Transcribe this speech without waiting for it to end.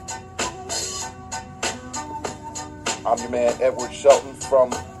I'm your man, Edward Shelton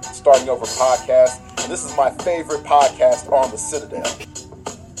from Starting Over Podcast, and this is my favorite podcast on the Citadel.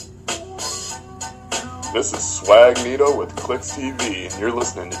 This is Swag Nito with Clicks TV, and you're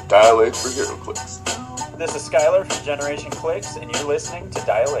listening to Dial H for Hero Clicks. This is Skylar from Generation Clicks, and you're listening to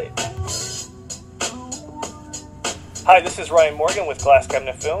Dial H. Hi, this is Ryan Morgan with Glass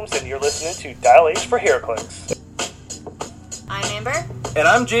Cabinet Films, and you're listening to Dial H for Hero Clicks. I'm Amber. And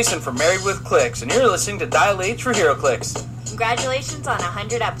I'm Jason from Married with Clicks, and you're listening to Dial H for Hero Clicks. Congratulations on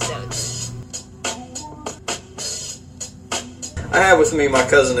 100 episodes. I have with me my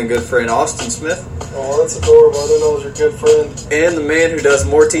cousin and good friend Austin Smith. Oh, that's adorable. I didn't know it was your good friend. And the man who does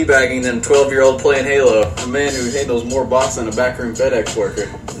more teabagging than a 12-year-old playing Halo. The man who handles more box than a backroom FedEx worker.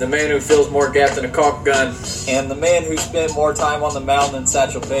 The man who fills more gap than a caulk gun. And the man who spent more time on the mound than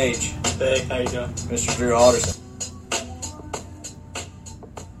Satchel Paige. Hey, how you doing? Mr. Drew Alderson.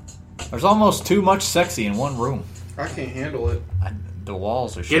 There's almost too much sexy in one room. I can't handle it. The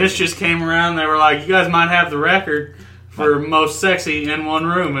walls are shaking. Giddish just came around. They were like, "You guys might have the record for most sexy in one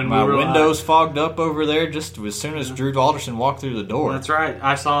room." And my we were windows fogged up over there just as soon as Drew Alderson walked through the door. That's right.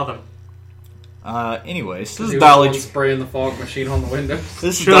 I saw them. Anyways, this He is was Dial the one H. spraying the fog machine on the window. This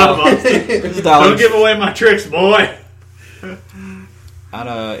is Shut up, Dial Austin. This is Dial Don't H. give away my tricks, boy.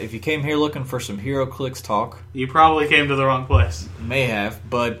 If you came here looking for some Hero Clicks talk, You probably came to the wrong place. may have,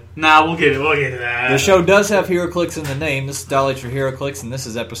 but Nah, we'll get it. We'll get to that. the show does have Hero Clicks in the name. This is Dial H for Hero Clicks, and this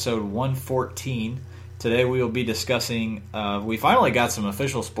is episode 114. Today we will be discussing, we finally got some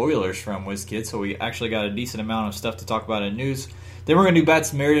official spoilers from WizKids, so we actually got a decent amount of stuff to talk about in news. Then we're going to do Bad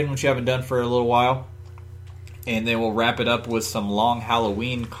Samaritan, which we haven't done for a little while. And then we'll wrap it up with some long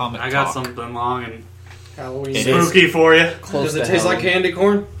Halloween comic I got talk. something long and Halloween. It is spooky for you. Close Does it to taste like Halloween. candy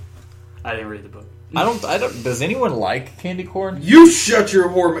corn? I didn't read the book. I don't. Does anyone like candy corn? You shut your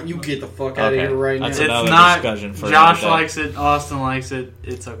whore mouth. You get the fuck out Okay. of here right now. That's It's another not. discussion for Josh another day. likes it. Austin likes it.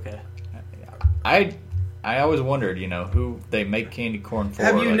 It's okay. I always wondered, who they make candy corn for.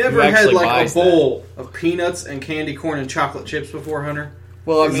 Have you like, never who had actually like buys a bowl of peanuts and candy corn and chocolate chips before, Hunter? that?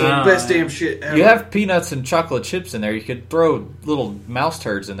 Well, I It's mean, the No. best damn shit ever. you have peanuts and chocolate chips in there. You could throw little mouse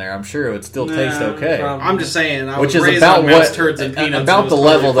turds in there. I'm sure it would still taste Nah, okay. probably. I'm just saying, I Which was is raised about on mouse what- turds and peanuts. about and it the was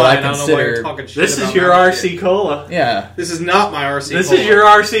level totally that I fine. don't know why you're consider- talking shit This is about your mouse RC shit. Cola. Yeah. This is not my RC This Cola. is your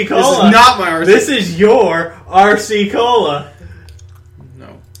RC Cola. This is not my RC This is your RC Cola. No.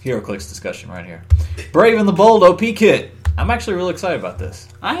 Hero Clicks discussion right here. Brave and the Bold OP kit. I'm actually really excited about this.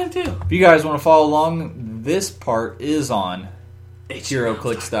 I am too. If you guys want to follow along, this part is on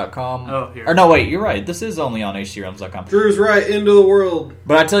HeroClicks.com. Oh, here. Or no, wait, you're right. This is only on HCRealms.com. Drew's right into the world.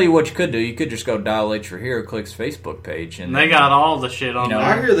 But I tell you what you could do. You could just go Dial H for Hero Clicks Facebook page. And And they got all the shit on You know,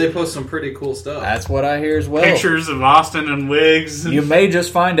 I there. hear they post some pretty cool stuff. that's what I hear as well. Pictures of Austin and wigs. You may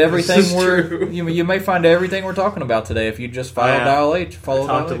just find everything This is true. you may find everything we're talking about today if you just follow Yeah. Dial H. I Follow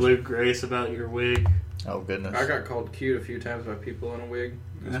talked Dial to H. Luke Grace about your wig. Oh goodness. I got called cute a few times by people in a wig.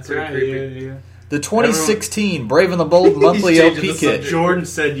 It's That's pretty right. creepy. Yeah. The 2016 Brave and the Bold monthly changing LP the kit. subject. Jordan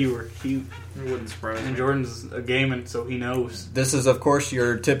said you were cute, It wouldn't surprise and me. Jordan's a gaming, so he knows. This is, of course,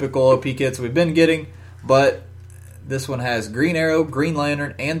 your typical OP kits we've been getting, but this one has Green Arrow, Green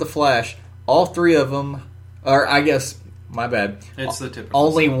Lantern, and the Flash. All three of them, or I guess, my bad. It's the typical.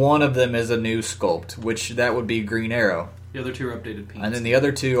 Only one of them is a new sculpt, which that would be Green Arrow. The other two are updated paints. And then the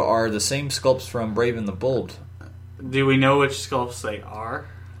other two are the same sculpts from Brave and the Bold. Do we know which sculpts they are?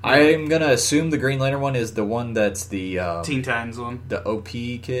 I'm going to assume the Green Lantern one is the one that's the Teen Titans one. the OP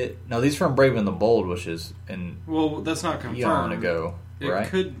kit. No, these are from Brave and the Bold, which is in Well, that's not confirmed. eon ago, It right?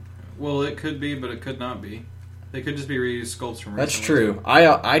 could. Well, it could be, but it could not be. They could just be reused sculpts from. That's recently, true.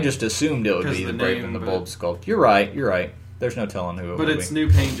 I just assumed it would Because be of the the Brave name, and the but- Bold sculpt. You're right. There's no telling who it But will it's be. new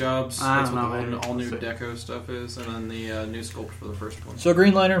paint jobs. I That's don't what know, the all new maybe. deco stuff is, and then the new sculpt for the first one. So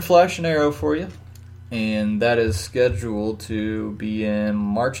Green Lantern, Flash, and Arrow for you. And that is scheduled to be in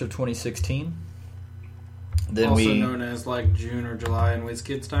March of 2016. Then also we... known as like June or July in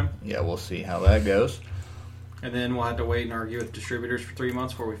WizKids time. Yeah, we'll see how that goes. And then we'll have to wait and argue with distributors for 3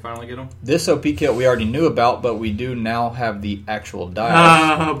 months before we finally get them. This OP kit we already knew about, but we do now have the actual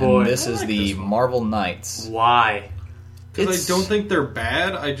dials. Oh, boy. And this I is like the this one. Marvel Knights. Why? Because I don't think they're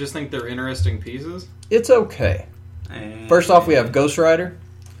bad. I just think they're interesting pieces. It's okay. And First off, we have Ghost Rider,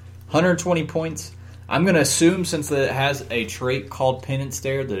 120 points. I'm going to assume, since it has a trait called Penance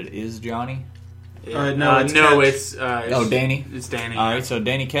Stare, that it is Johnny. No, it's Catch. it's Danny. It's Danny. All right, so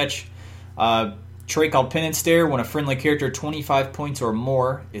Danny Ketch. Trait called Penance Stare. When a friendly character 25 points or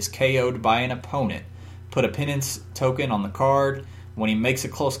more is KO'd by an opponent, put a penance token on the card. When he makes a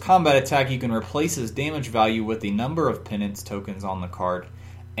close combat attack, you can replace his damage value with the number of penance tokens on the card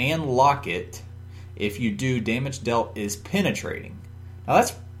and lock it. if you do damage dealt is penetrating. Now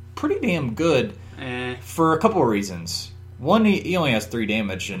that's pretty damn good for a couple of reasons. One, he only has 3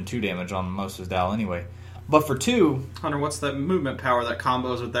 damage and 2 damage on most of his Dow anyway. But for 2... Hunter, what's that movement power that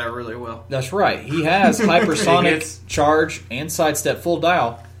combos with that really well? That's right. He has hypersonic, charge, and sidestep full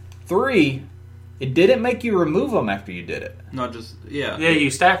dial. 3, it didn't make you remove them after you did it. Not just... Yeah. Yeah,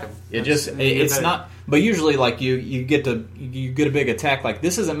 you stack them. It's not... But usually, like, you get a big attack. Like,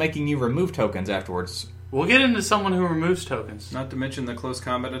 this isn't making you remove tokens afterwards. We'll get into someone who removes tokens. Not to mention the close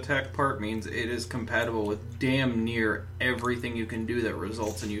combat attack part means it is compatible with damn near everything you can do that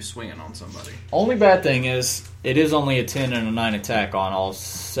results in you swinging on somebody. Only bad thing is, it is only a 10 and a 9 attack on all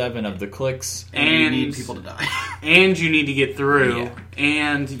 7 of the clicks. And you need people to die. And you need to get through. Yeah.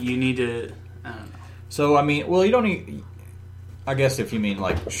 And you need to... I don't know. So, I mean, well, you don't need... I guess if you mean,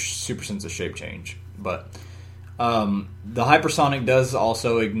 like, super sense of shape change. But... the hypersonic does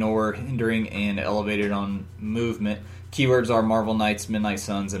also ignore hindering and elevated on movement. Keywords are Marvel Knights, Midnight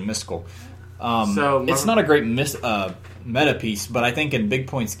Suns, and Mystical. It's not a great meta piece, but I think in big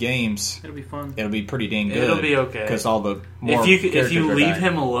points games, it'll be fun. It'll be pretty dang good. It'll be okay because all the more if you leave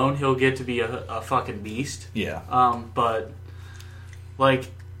him alone, he'll get to be a fucking beast. Yeah. But like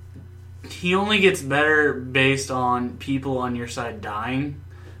he only gets better based on people on your side dying.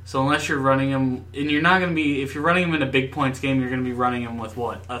 So unless you're running him, and you're not going to be, if you're running him in a big points game, you're going to be running him with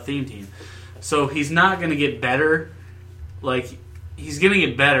what? A theme team. So he's not going to get better. Like, he's going to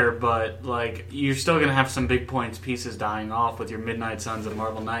get better, but like you're still going to have some big points pieces dying off with your Midnight Suns and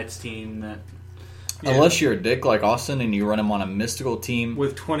Marvel Knights team. That unless you're a dick like Austin and you run him on a mystical team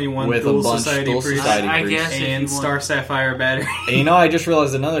with 21 with Dual a bunch Society Dual Priests, Society guess and Star Sapphire Battery. And I just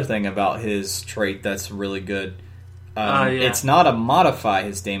realized another thing about his trait that's really good. It's not a modify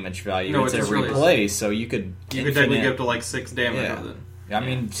his damage value. No, it's a just replace, so you could technically get up to like 6 damage with it. I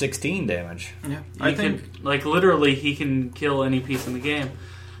mean, 16 damage. Yeah, I think like literally he can kill any piece in the game,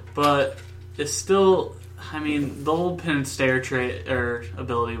 but it's still. I mean, the old pin and stare trait or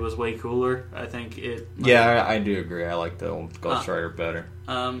ability was way cooler. I think it. Yeah, I do agree. I like the old Ghost Rider better.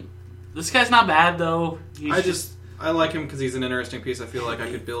 This guy's not bad though. I like him because he's an interesting piece. I feel like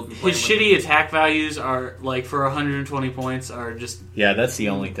I could build and his shitty attack values are like for 120 points are just. Yeah, that's the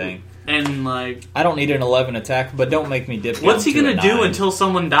only thing. And like, I don't need an 11 attack, but don't make me dip. What's he gonna do until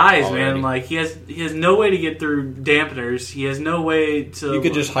someone dies, already. man? Like he has no way to get through dampeners. He has no way to. You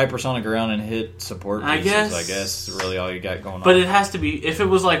could just hypersonic around and hit support pieces. I guess is really all you got going on. But it has to be. If it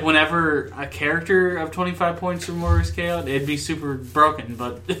was like whenever a character of 25 points or more is KO'd, it'd be super broken,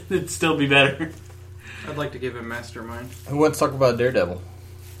 but it'd still be better. I'd like to give him Mastermind. Who wants to talk about Daredevil?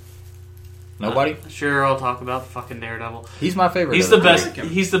 Nobody? Sure, I'll talk about fucking Daredevil. He's my favorite. He's the best.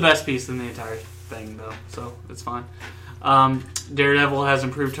 He's the best piece in the entire thing, though, so it's fine. Daredevil has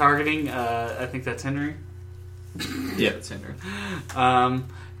improved targeting. I think that's Henry. Yeah, it's Henry.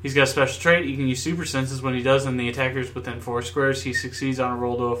 He's got a special trait. You can use super senses when he does, and the attackers within 4 squares. He succeeds on a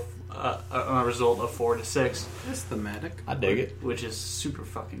result of 4 to 6. That's thematic. I dig it. Which is super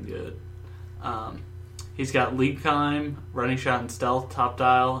fucking good. He's got leap climb, running shot, and stealth, top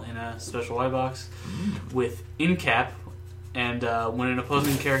dial in a special white box with in cap, and when an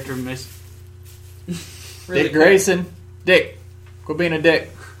opposing character Dick Grayson, Dick, quit being a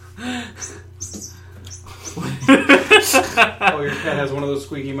dick. Oh, your cat has one of those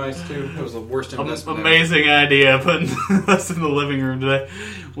squeaky mice too. That was the worst investment. Amazing idea, putting us in the living room today.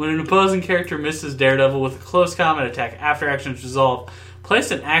 When an opposing character misses Daredevil with a close combat attack after action is resolved,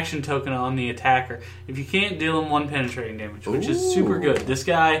 place an action token on the attacker. If you can't, deal him 1 penetrating damage, which is super good. This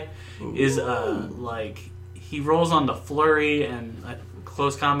guy is he rolls on the flurry and a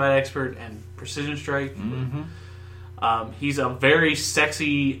close combat expert and precision strike. Mm-hmm. He's a very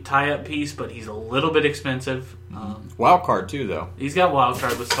sexy tie-up piece, but he's a little bit expensive. Wild card too, though. He's got wild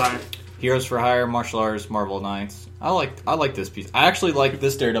card with fire. Heroes for Hire, Martial Arts, Marvel Knights. I like this piece. I actually like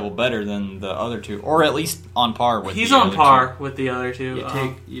this Daredevil better than the other two, or at least on par with. He's on par with the other two.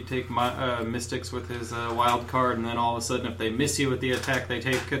 You take Mystics with his wild card, and then all of a sudden, if they miss you with the attack, they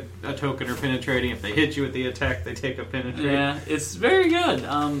take a token or penetrating. If they hit you with the attack, they take a penetrating. Yeah, it's very good.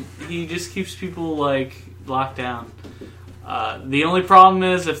 He just keeps people like locked down. The only problem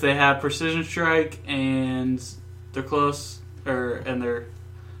is if they have precision strike and they're close and they're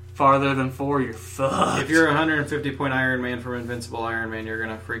farther than 4, you're fucked. If you're a 150-point Iron Man from Invincible Iron Man, you're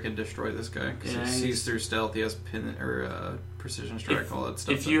gonna freaking destroy this guy because he sees through stealth. He has precision strike, all that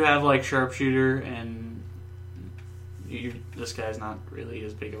stuff. If you have like sharpshooter and this guy's not really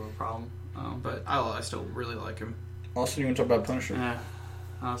as big of a problem. But I still really like him. Also, you want to talk about Punisher? Yeah,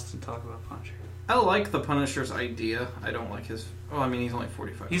 Austin, talk about Punisher. I like the Punisher's idea. I don't like his... Well, I mean, he's only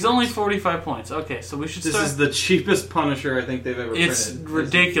 45 He's points. only 45 points. Okay, so we should This start... is the cheapest Punisher I think they've ever It's printed.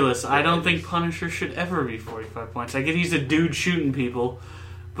 ridiculous. I don't think Punisher should ever be 45 points. I get he's a dude shooting people,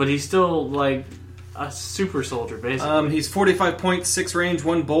 but he's still, like, a super soldier, basically. He's 45 points, 6 range,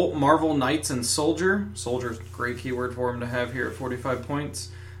 1 bolt, Marvel, Knights, and Soldier. Soldier's a great keyword for him to have here at 45 points.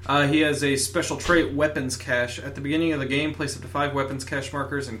 He has a special trait, Weapons Cache. At the beginning of the game, place up to 5 Weapons Cache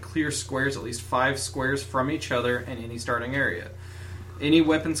markers and clear squares, at least 5 squares from each other in any starting area. Any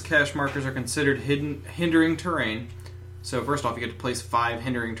Weapons Cache markers are considered hindering terrain. So first off, you get to place 5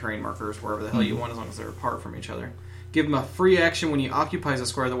 hindering terrain markers wherever the hell you want, as long as they're apart from each other. Give him a free action when he occupies a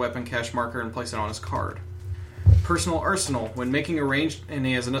square of the Weapon Cache marker and place it on his card. Personal Arsenal. When making a ranged... And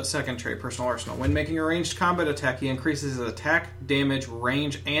he has a second trait, Personal Arsenal. When making a ranged combat attack, he increases his attack, damage,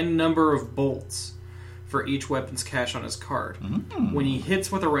 range, and number of bolts for each weapons cache on his card. Mm. When he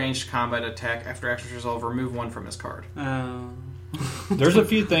hits with a ranged combat attack, after action's resolve, remove 1 from his card. There's a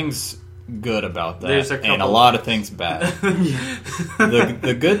few things good about that, There's a and a couple lot of things bad.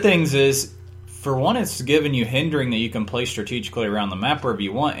 The good things is, for one, it's giving you hindering that you can place strategically around the map wherever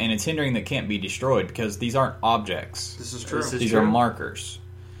you want, and it's hindering that can't be destroyed because these aren't objects. This is true. These are markers.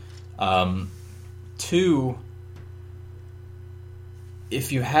 2,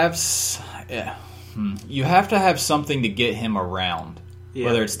 if you have... You have to have something to get him around. Yeah.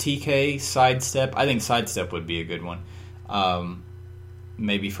 Whether it's TK, Sidestep. I think Sidestep would be a good one.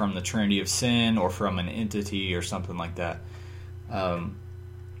 Maybe from the Trinity of Sin or from an entity or something like that.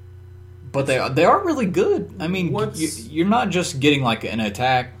 But they are really good. I mean, you're not just getting like an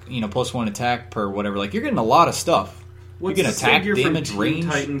attack, +1 attack per whatever. Like, you're getting a lot of stuff. What's you can attack, the damage, from range. Teen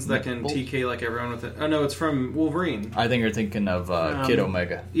Titans that can TK like everyone with it. Oh no, it's from Wolverine. I think you're thinking of Kid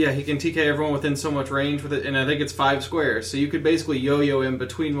Omega. Yeah, he can TK everyone within so much range with it, and I think it's 5 squares. So you could basically yo-yo him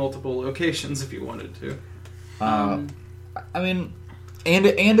between multiple locations if you wanted to. I mean, and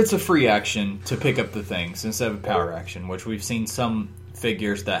it's a free action to pick up the things instead of a power action, which we've seen some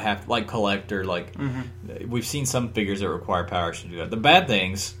figures that have, like Collector, we've seen some figures that require power action to do that. The bad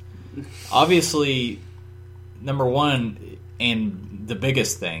things, obviously, number one, and the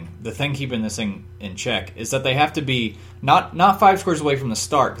biggest thing, the thing keeping this thing in check, is that they have to be not 5 squares away from the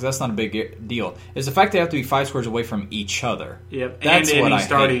start, because that's not a big deal. Is the fact they have to be 5 squares away from each other. Yep, That's and what any I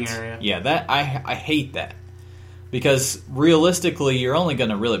starting hate. area. Yeah, that I hate that. Because realistically, you're only going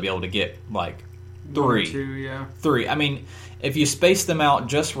to really be able to get, like, 3. 1 or 2, yeah. 3. I mean, if you space them out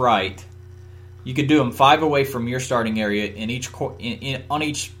just right, you could do them 5 away from your starting area in each on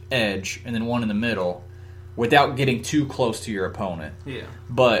each edge, and then 1 in the middle, without getting too close to your opponent. Yeah.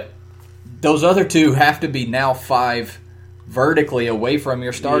 But those other 2 have to be now 5 vertically away from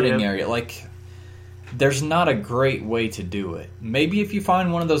your starting area. Like, there's not a great way to do it. Maybe if you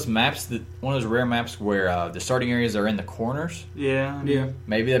find one of those maps, one of those rare maps where the starting areas are in the corners. Yeah.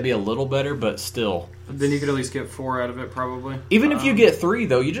 Maybe that'd be a little better, but still. Then you could at least get 4 out of it, probably. Even if you get 3,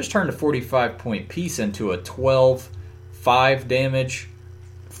 though, you just turned a 45-point piece into a 12, 5 damage,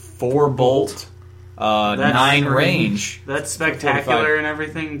 4 bolt, 9 range. That's spectacular 45. and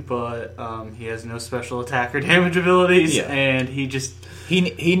everything, but he has no special attack or damage abilities, and he just...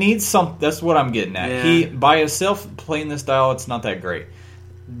 He needs some... That's what I'm getting at. Yeah. He, by himself, playing this style, it's not that great.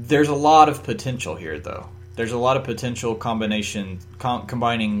 There's a lot of potential here, though. There's a lot of potential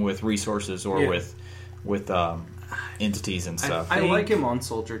combining with resources or with entities and stuff. I like him on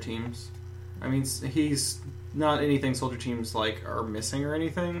soldier teams. I mean, he's not anything soldier teams like are missing or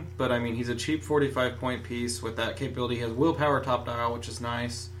anything, but I mean, he's a cheap 45-point piece with that capability. He has willpower top dial, which is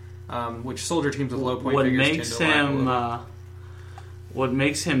nice. Which soldier teams with low point figures tend to lack a little. What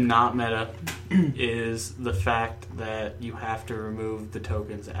makes him not meta is the fact that you have to remove the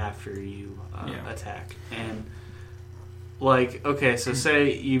tokens after you attack. And, like, okay, so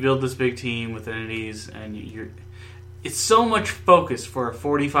say you build this big team with entities, and it's so much focus for a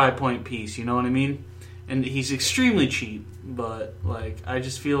 45-point piece, you know what I mean? And he's extremely cheap, but, like, I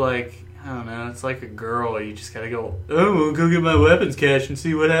just feel like, I don't know, it's like a girl. You just gotta go, we'll go get my weapons cache and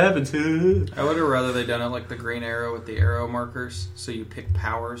see what happens. I would have rather they done it like the Green Arrow with the arrow markers, so you pick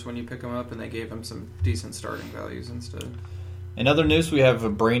powers when you pick them up, and they gave him some decent starting values instead. In other news, we have a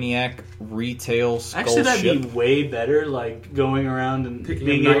Brainiac retail skull Actually, that'd ship. be way better, like, going around and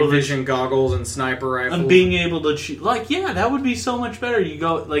Being night vision goggles and sniper rifles. And being able to shoot. Like, yeah, that would be so much better. You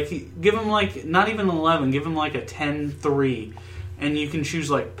go, like, give him, like, not even an 11, give him, like, a 10-3. And you can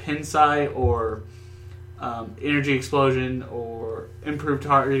choose, like, Pinsai or energy explosion or improved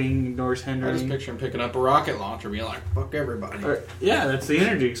targeting, ignores I hindering. just picture him picking up a rocket launcher, being like, "Fuck everybody." Yeah, that's the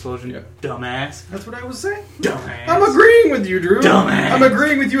energy explosion. Yeah. Dumbass. That's what I was saying. Dumbass. I'm agreeing with you, Drew. Dumbass. I'm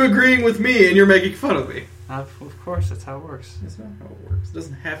agreeing with you, agreeing with me, and you're making fun of me. Of course, that's how it works. That's not how it works. It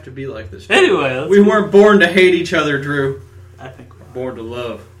doesn't have to be like this. Anyway, we weren't born to hate each other, Drew. I think we're Born to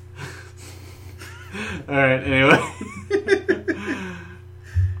love. All right. Anyway,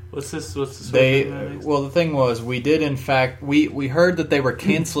 what's this? Well, the thing was, we did in fact we heard that they were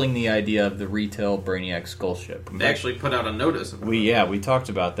canceling the idea of the retail Brainiac Skull ship. They actually put out a notice about we talked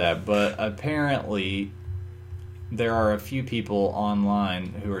about that, but apparently there are a few people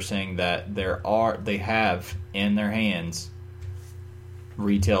online who are saying that they have in their hands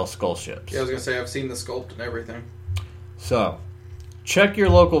retail skull ships. Yeah, I was gonna say I've seen the sculpt and everything. So, check your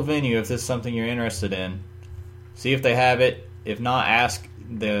local venue if this is something you're interested in. See if they have it. If not, ask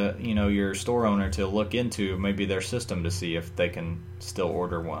your store owner to look into maybe their system to see if they can still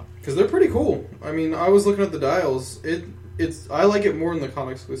order one. Because they're pretty cool. I mean, I was looking at the dials. I like it more than the con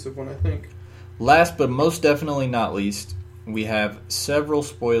exclusive one, I think. Last but most definitely not least, we have several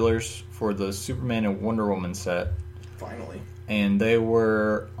spoilers for the Superman and Wonder Woman set. Finally. And they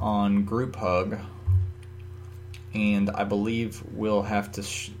were on Group Hug. And I believe we'll have to...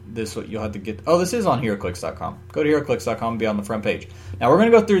 you'll have to get... Oh, this is on HeroClix.com. Go to HeroClix.com and be on the front page. Now, we're going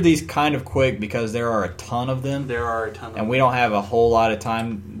to go through these kind of quick because there are a ton of them. And we don't have a whole lot of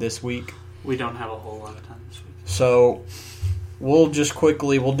time this week. We don't have a whole lot of time this week. So... we'll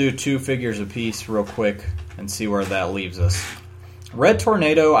do 2 figures apiece real quick and see where that leaves us. Red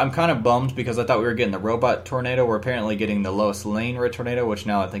Tornado, I'm kind of bummed because I thought we were getting the Robot Tornado. We're apparently getting the Lois Lane Red Tornado, which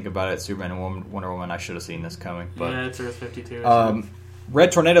now I think about it, Superman and Wonder Woman, I should have seen this coming. But, yeah, it's Earth 52.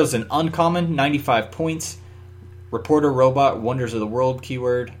 Red Tornado is an uncommon, 95 points. Reporter Robot, Wonders of the World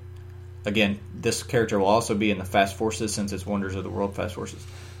keyword. Again, this character will also be in the Fast Forces since it's Wonders of the World Fast Forces.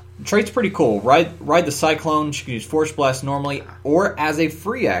 The trait's pretty cool. Ride the Cyclone. She can use Force Blast normally or as a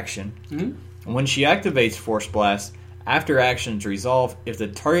free action. Mm-hmm. When she activates Force Blast, after actions resolve, if the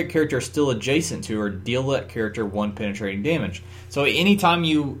target character is still adjacent to her, deal that character 1 penetrating damage. So anytime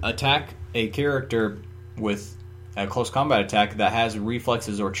you attack a character with a close combat attack that has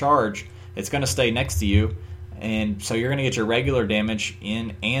reflexes or charge, it's going to stay next to you. And so you're going to get your regular damage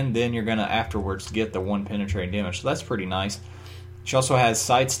in, and then you're going to afterwards get the 1 penetrating damage. So that's pretty nice. She also has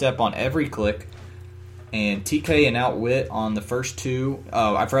Sidestep on every click, and TK and Outwit on the first 2.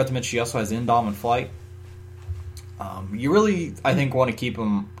 I forgot to mention she also has Indom and Flight. You really, I think, want to keep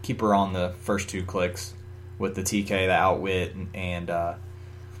her on the first 2 clicks with the TK, the Outwit, and I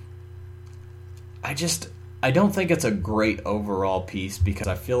don't think it's a great overall piece because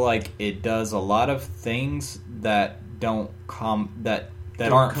I feel like it does a lot of things that aren't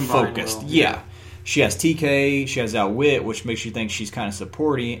focused. Well. Yeah. She has TK, she has Outwit, which makes you think she's kind of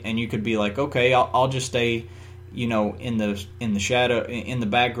supporty, and you could be like, okay, I'll just stay, in the shadow, in the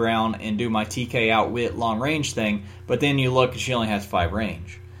background, and do my TK Outwit long range thing. But then you look, and she only has 5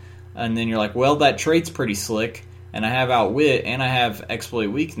 range, and then you're like, well, that trait's pretty slick, and I have Outwit, and I have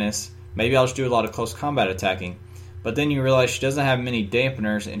Exploit Weakness. Maybe I'll just do a lot of close combat attacking. But then you realize she doesn't have many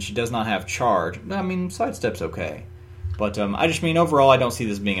dampeners, and she does not have charge. I mean, Sidestep's okay. But I just mean, overall, I don't see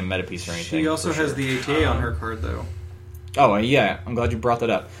this being a meta piece or anything. She also has the ATA on her card, though. Oh, yeah. I'm glad you brought that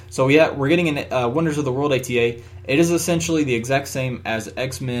up. So, yeah, we're getting an Wonders of the World ATA. It is essentially the exact same as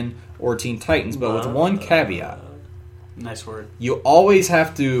X-Men or Teen Titans, but with one caveat. Nice word. You always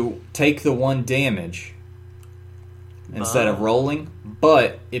have to take the 1 damage instead of rolling.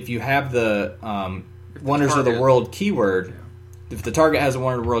 But if you have the Wonders of the World keyword, if the target has a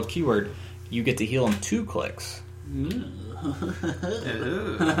Wonder of the World keyword, you get to heal them 2 clicks.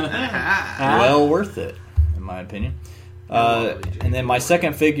 Well worth it, in my opinion. And then my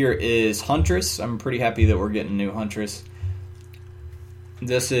second figure is Huntress. I'm pretty happy that we're getting new Huntress.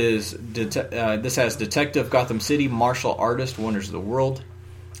 This has Detective Gotham City, Martial Artist, Wonders of the World.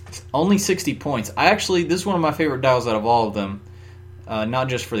 It's only 60 points. This is one of my favorite dials out of all of them. Not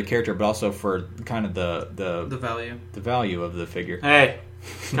just for the character, but also for kind of the value of the figure. Hey,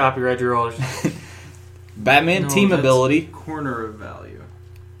 copyright your orders. Batman team ability. Corner of value.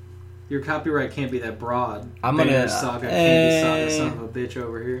 Your copyright can't be that broad. I'm gonna Saga, Candy Saga, son of a bitch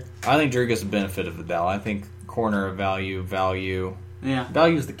over here. I think Drew gets the benefit of the doubt. I think corner of value. Yeah,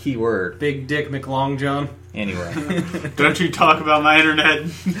 value is the key word. Big Dick McLong John. Anyway, don't you talk about my internet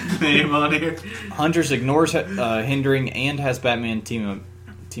name on here. Huntress ignores hindering and has Batman team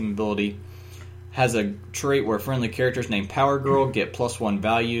ability. Has a trait where friendly characters named Power Girl get +1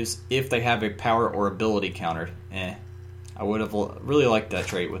 values if they have a power or ability countered. I would have really liked that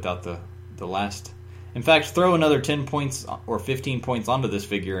trait without the last In fact, throw another 10 points or 15 points onto this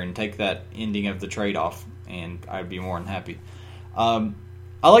figure and take that ending of the trade off, and I'd be more than happy.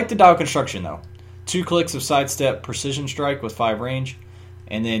 I like the dial construction, though. 2 clicks of Sidestep Precision Strike with 5 range,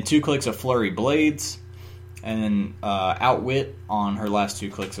 and then 2 clicks of Flurry Blades, and then Outwit on her last 2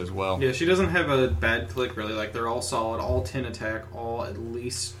 clicks as well. Yeah, she doesn't have a bad click, really. Like, they're all solid, all 10 attack, all at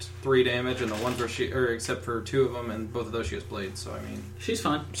least 3 damage, and the ones where except for 2 of them, and both of those she has blades, so I mean... She's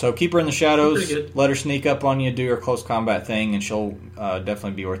fine. So keep her in the shadows, Pretty good. let her sneak up on you, do her close combat thing, and she'll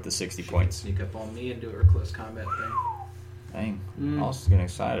definitely be worth the 60 points. Sneak up on me and do her close combat thing. Dang, I was getting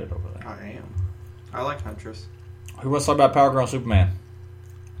excited over there. I am. I like Huntress. Who wants to talk about Power Girl and Superman?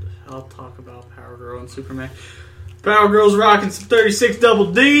 I'll talk about Power Girl and Superman. Power Girl's rocking some 36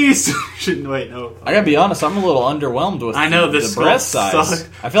 double Ds. Shouldn't wait, no. I gotta be honest, I'm a little underwhelmed with I know, the this breast sculpt size. sucks.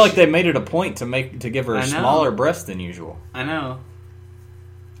 I feel like they made it a point to give her a I know. smaller breast than usual. I know.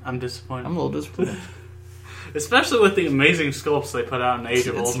 I'm disappointed. I'm a little disappointed. Especially with the amazing sculpts they put out in Age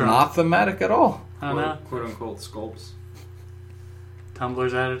of It's Ultron. not thematic at all. I don't know. Quote unquote sculpts.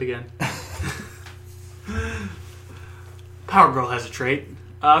 Tumblr's at it again. Power Girl has a trait.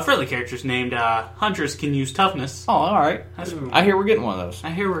 Friendly characters named Huntress can use toughness. Oh, alright. I hear we're getting one of those. I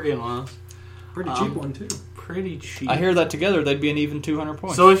hear we're getting one of those. Pretty cheap one, too. Pretty cheap. I hear that together they'd be an even 200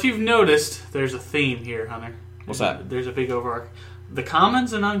 points. So if you've noticed, there's a theme here, Hunter. What's that? There's a big overarch. The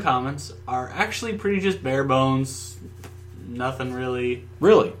commons and uncommons are actually pretty just bare bones. Nothing really.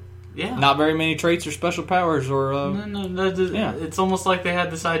 Really? Yeah. Not very many traits or special powers or... No. Yeah. It's almost like they had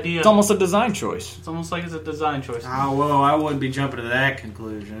this idea. It's almost a design choice. It's almost like it's a design choice. Oh, well, I wouldn't be jumping to that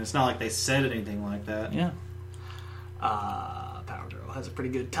conclusion. It's not like they said anything like that. Yeah. Power Girl has a pretty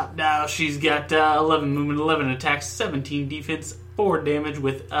good top dial. She's got 11 movement, 11 attacks, 17 defense, 4 damage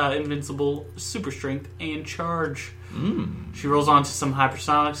with invincible super strength and charge. She rolls on to some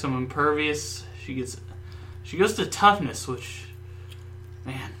hypersonic, some impervious. She goes to toughness, which,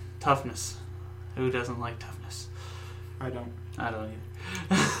 man, toughness. Who doesn't like toughness? I don't. I don't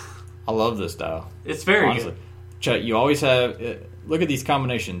either. I love this dial. It's very Honestly. good. Chet, you always have... look at these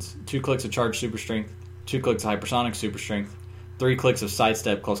combinations. 2 clicks of charge super strength, 2 clicks of hypersonic super strength, 3 clicks of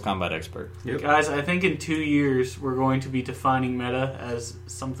sidestep close combat expert. Yep. Guys, I think in 2 years we're going to be defining meta as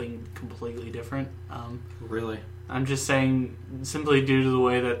something completely different. Really? I'm just saying, simply due to the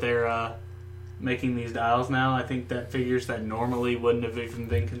way that they're making these dials now, I think that figures that normally wouldn't have even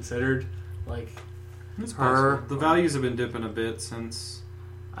been considered, like It's her. possible. The values have been dipping a bit since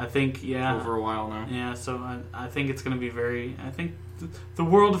I think, yeah, over a while now. yeah. So I think it's going to be very. I think the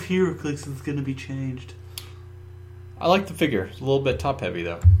world of HeroClix is going to be changed. I like the figure. It's a little bit top heavy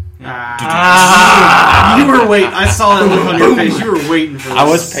though. You were waiting. I saw that look on your face. You were waiting for this. I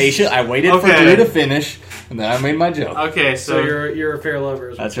was patient. I waited for Okay. you to finish, and then I made my joke. Okay, So you're a fair lover.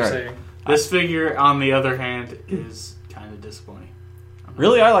 Is what That's you're right. saying. this figure, on the other hand, is kind of disappointing.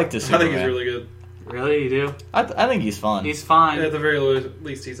 Really, I like this I think Superman. he's really good. Really, you do? I think he's fun. He's fine. At the very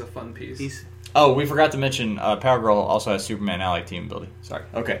least, he's a fun piece. He's Oh, we forgot to mention Power Girl also has Superman Ally team ability. Sorry.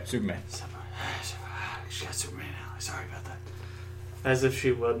 Okay, Superman. She got Superman now. Sorry about that. As if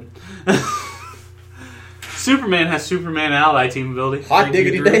she wouldn't. Superman has Superman ally team ability. Hot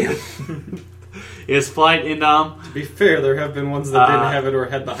diggity damn. He has flight, indom. To be fair, there have been ones that didn't have it or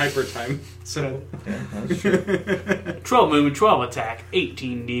had the hyper time. So, 12 movement, 12 attack,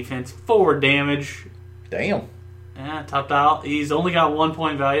 18 defense, 4 damage. Damn. Yeah, top dial. He's only got 1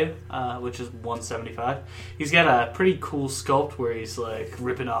 point value, which is 175. He's got a pretty cool sculpt where he's like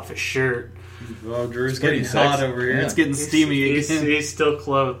ripping off his shirt. oh, Drew's pretty getting hot sexy. over here. Yeah. It's getting steamy again. He's still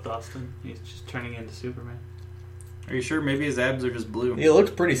clothed, Austin. He's just turning into Superman. Are you sure? Maybe his abs are just blue. He looks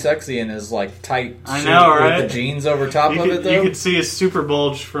pretty sexy in his like tight I suit know, right? with the jeans over top You of it though. could see his super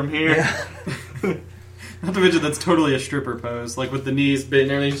bulge from here. Yeah. Not to mention that's totally a stripper pose, like with the knees bent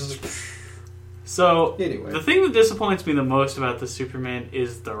and everything. Just So, Anyway. the thing that disappoints me the most about the Superman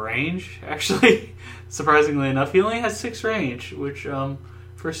is the range, actually. Surprisingly enough, he only has 6 range, which,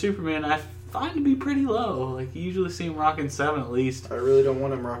 for Superman, I find to be pretty low. Like, you usually see him rocking 7 at least. I really don't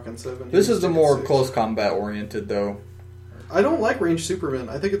want him rocking 7. This is the more Six. close combat oriented though. I don't like range Superman.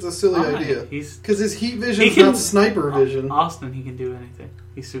 I think it's a silly Alright, idea. he's Because his heat vision He is can- not sniper vision. Austin, he can do anything.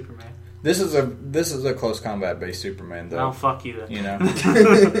 He's Superman. This is a close combat based Superman though. Oh, fuck you then. You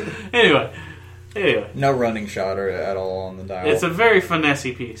know, Anyway. no running shot or at all on the dial. It's a very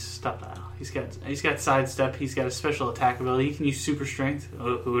finessey piece. Top dial. He's got sidestep. He's got a special attack ability. He can use super strength.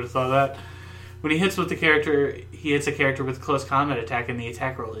 Who would have thought that? When he hits with the character, he hits a character with close combat attack, and the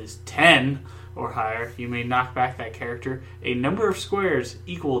attack roll is 10 or higher. You may knock back that character a number of squares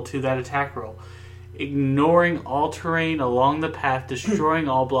equal to that attack roll. ignoring all terrain along the path, destroying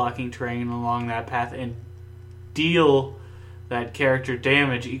all blocking terrain along that path, and deal that character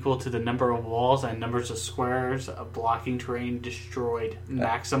damage equal to the number of walls and numbers of squares of blocking terrain destroyed.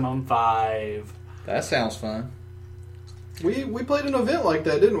 Maximum 5. That sounds fun. We played an event like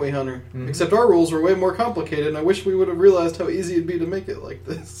that, didn't we, Hunter? Mm-hmm. Except our rules were way more complicated, and I wish we would have realized how easy it'd be to make it like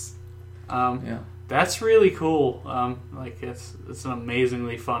this. Yeah. That's really cool. It's an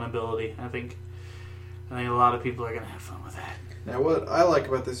amazingly fun ability. I think a lot of people are going to have fun with that. Now, what I like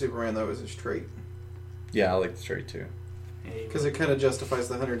about the Superman, though, is his trait. Yeah, I like the trait, too. Because it kind of justifies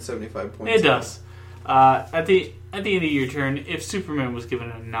the 175 points. It does. At the end of your turn, if Superman was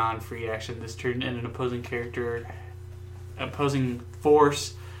given a non-free action this turn and an opposing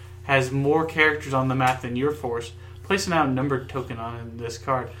force has more characters on the map than your force, place an outnumbered token on this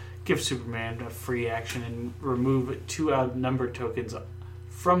card. Give Superman a free action and remove 2 outnumbered tokens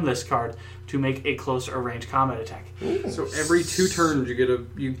from this card to make a close or range combat attack. Ooh. So every 2 turns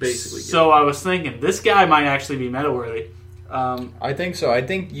you basically get. So I was thinking this guy might actually be meta worthy. I think so. I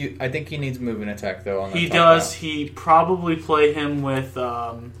think he needs movement attack though. On that he does. Map. He probably play him with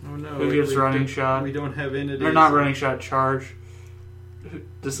who gives running shot. We don't have entities. They're not running shot. Charge.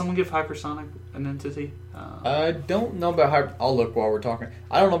 Does someone give hypersonic an entity? I don't know about I'll look while we're talking.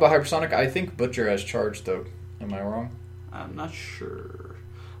 I don't know about hypersonic. I think Butcher has charge though. Am I wrong? I'm not sure.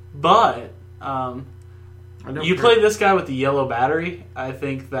 But you play this guy with the yellow battery. I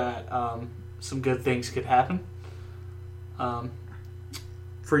think that some good things could happen.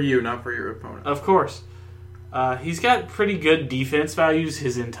 For you, not for your opponent. Of course. He's got pretty good defense values,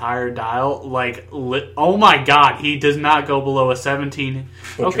 his entire dial. Oh my god, he does not go below a 17.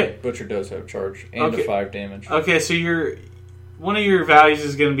 Butcher does have charge and a 5 damage. Okay, so one of your values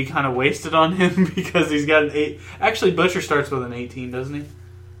is going to be kind of wasted on him because he's got an 8. Actually, Butcher starts with an 18, doesn't he?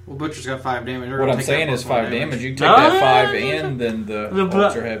 Well, Butcher's got 5 damage. What I'm saying is 5 damage. You can take that 5 and then the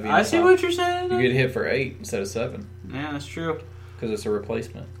ultra heavy. I see what you're saying. You get hit for 8 instead of 7. Yeah, that's true. Because it's a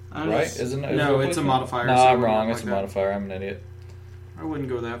replacement. Right? Isn't it? No, it's a modifier. No, I'm wrong. It's a modifier. I'm an idiot. I wouldn't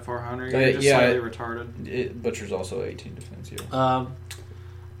go that far, Hunter. You're just slightly retarded. Butcher's also 18 defense. Yeah.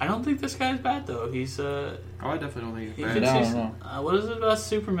 I don't think this guy's bad, though. He's I definitely don't think he's bad. No. What is it about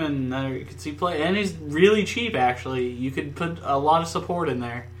Superman that you could see play? And he's really cheap, actually. You could put a lot of support in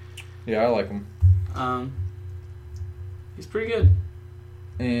there. Yeah, I like him. He's pretty good.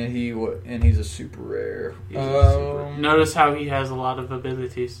 And he's a super rare. Notice how he has a lot of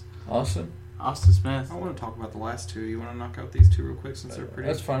abilities. Austin Smith. I want to talk about the last 2. You want to knock out these 2 real quick since they're pretty.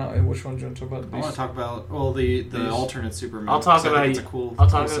 That's fine. Which one do you want to talk about? I want to talk about the alternate Superman. I'll talk about it's a cool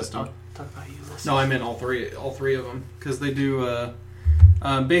system. I'll talk about you. No, I meant all three of them because they do.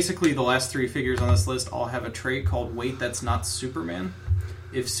 Basically, the last 3 figures on this list all have a trait called "Wait, that's not Superman."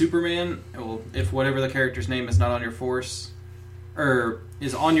 If whatever the character's name is not on your force, or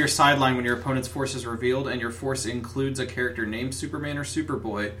is on your sideline when your opponent's force is revealed, and your force includes a character named Superman or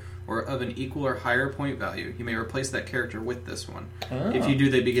Superboy, or of an equal or higher point value, you may replace that character with this one. Oh. If you do,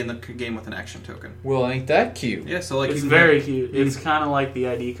 they begin the game with an action token. Well, ain't that cute? Yeah, so it's very cute. It's kind of like the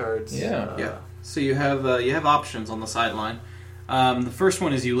ID cards. Yeah. So you have options on the sideline. The first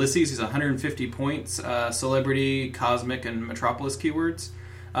one is Ulysses. He's 150 points. Celebrity, Cosmic, and Metropolis keywords.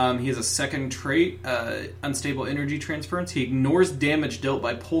 He has a second trait, Unstable Energy Transference. He ignores damage dealt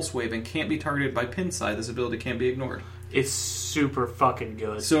by Pulse Wave and can't be targeted by Pinside. This ability can't be ignored. It's super fucking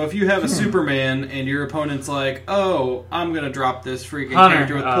good. So if you have a Superman and your opponent's like, oh, I'm going to drop this freaking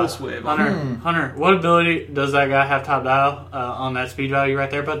character with Pulse Wave. Hunter, what ability does that guy have top dial on that speed value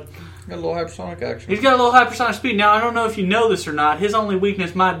right there, bud? Got a little hypersonic action. He's got a little hypersonic speed. Now, I don't know if you know this or not. His only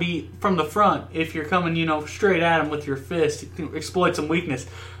weakness might be from the front. If you're coming, straight at him with your fist, you can exploit some weakness.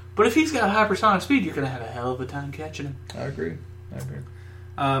 But if he's got hypersonic speed, you're going to have a hell of a time catching him. I agree.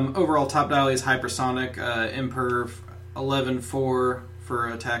 Overall, top dial is hypersonic, imperv, 11-4 for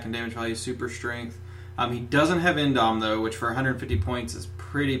attack and damage value, super strength. He doesn't have Indom, though, which for 150 points is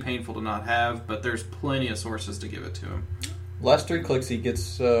pretty painful to not have, but there's plenty of sources to give it to him. Last 3 clicks, he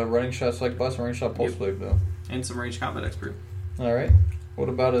gets running shots like Blast and range shot Pulse Wave, though. And some range combat expert. All right. What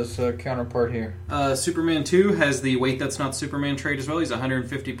about his counterpart here? Superman 2 has the Wait, That's Not Superman trait as well. He's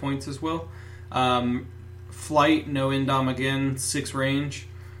 150 points as well. Flight, no Indom again, 6 range.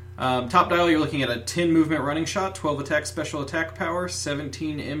 Top dial, you're looking at a 10 movement running shot, 12 attack special attack power,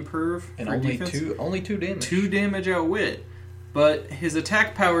 17 imperv, and for only defense. only 2 damage. 2 damage outwit. But his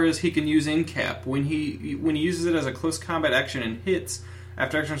attack power is he can use Incap. When he uses it as a close combat action and hits,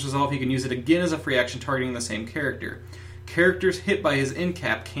 after action's resolved, he can use it again as a free action targeting the same character. Characters hit by his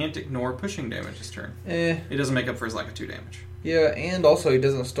Incap can't ignore pushing damage this turn. It doesn't make up for his lack of 2 damage. Yeah, and also he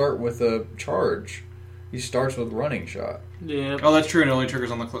doesn't start with a charge. He starts with running shot. Yeah. Oh, that's true, and it only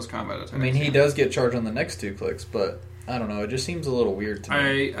triggers on the close combat attack. I mean, he does get charged on the next 2 clicks, but I don't know. It just seems a little weird to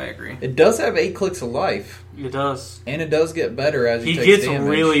me. I agree. It does have 8 clicks of life. It does. And it does get better as he takes gets damage.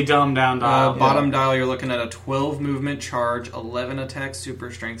 really dumbed down dial. Bottom dial, you're looking at a 12 movement charge, 11 attack, super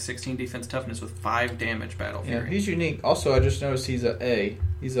strength, 16 defense toughness with 5 damage battle fury. Yeah, he's unique. Also, I just noticed he's a A.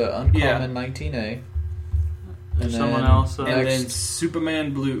 He's a uncommon 19A. There's someone else. And then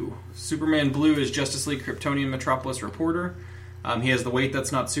Superman Blue. Superman Blue is Justice League Kryptonian Metropolis Reporter. He has the Wait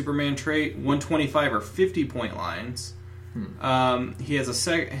That's Not Superman trait, 125 or 50 point lines. He has a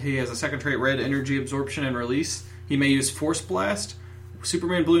second trait, Red Energy Absorption and Release. He may use Force Blast.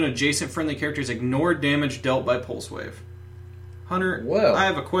 Superman Blue and adjacent friendly characters ignore damage dealt by Pulse Wave. Hunter, well, I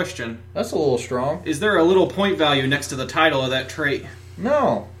have a question. That's a little strong. Is there a little point value next to the title of that trait?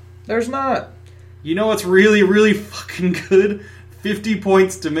 No, there's not. You know what's really, really fucking good? 50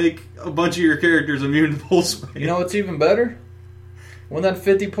 points to make a bunch of your characters immune to Pulse Wave. You know what's even better? When that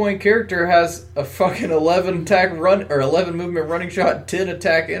 50-point character has a fucking 11 attack run or 11 movement running shot, 10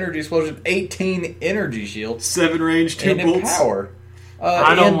 attack energy explosion, 18 energy shield, 7 range, 2 and bolts, power.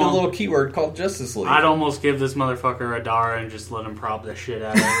 And the little keyword called Justice League. I'd almost give this motherfucker a Dara and just let him prop the shit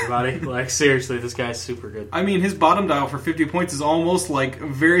out of everybody. Like, seriously, this guy's super good. I mean, his bottom dial for 50 points is almost like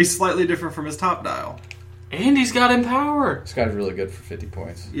very slightly different from his top dial. And he's got Empower. This guy's really good for 50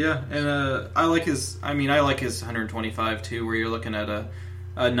 points. Yeah, and I like his 125 too, where you're looking at a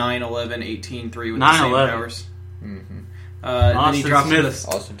 9, 11, 18, 3 with the same powers. Mm-hmm. Then he drops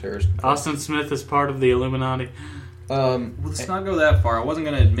Austin Smith is part of the Illuminati. Let's not go that far. I wasn't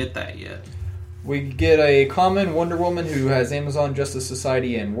going to admit that yet. We get a common Wonder Woman who has Amazon, Justice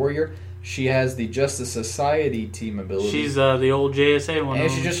Society, and Warrior. She has the Justice Society team ability. She's the old JSA one.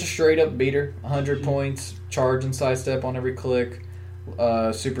 And she's just a straight up beater. 100 points, charge and sidestep on every click,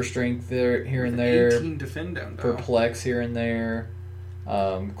 super strength there, here and there. 18 defend down dial. Perplex here and there.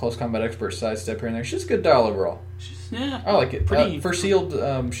 Close combat expert sidestep here and there. She's a good dial overall. I like it. For sealed,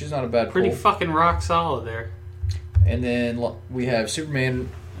 she's not a bad pretty pull. fucking rock solid there. And then we have Superman.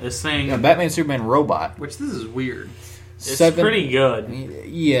 This thing, Batman Superman Robot. Which this is weird. It's pretty good.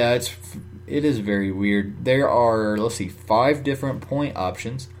 Yeah, it is very weird. There are 5 different point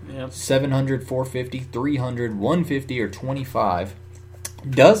options. Yep. 700, 450, 300, 150, or 25.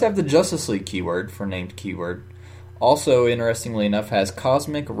 Does have the Justice League keyword for named keyword. Also, interestingly enough, has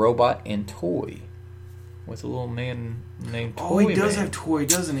Cosmic, Robot, and Toy. With a little man named Toy. Oh, he does have Toy,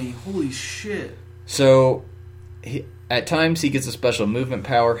 doesn't he? Holy shit. So, at times he gets a special movement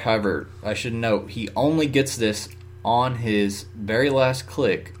power. However, I should note, he only gets this on his very last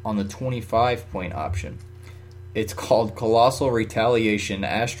click on the 25-point option. It's called Colossal Retaliation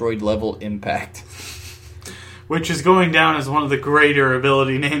Asteroid Level Impact. Which is going down as one of the greater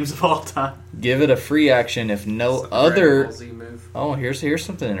ability names of all time. Give it a free action if no other... Oh, here's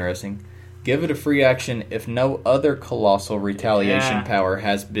something interesting. Give it a free action if no other Colossal Retaliation power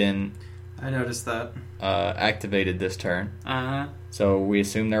has been... I noticed that. Activated this turn. Uh-huh. So we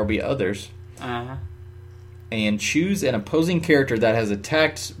assume there will be others. Uh-huh. And choose an opposing character that has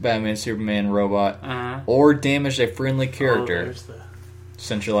attacked Batman, Superman, Robot, or damaged a friendly character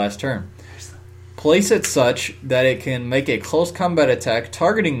since your last turn. Place it such that it can make a close combat attack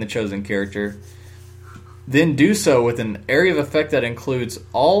targeting the chosen character, then do so with an area of effect that includes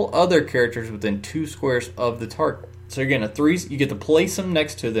all other characters within 2 squares of the target. So you're getting a 3. You get to place them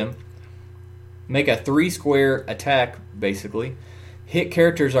next to them, make a 3-square attack, basically. Hit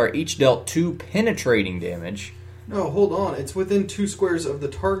characters are each dealt 2 penetrating damage. No, hold on. It's within 2 squares of the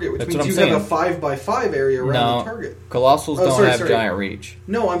target, which That's means what you I'm have a 5x5 area around the target. Colossals don't have giant reach.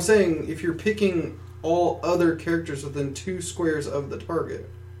 No, I'm saying if you're picking all other characters within 2 squares of the target.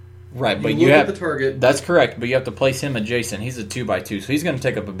 Right, but you have at the target. That's correct, but you have to place him adjacent. He's a 2x2, so he's going to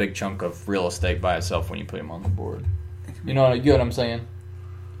take up a big chunk of real estate by itself when you put him on the board. You know what I'm saying?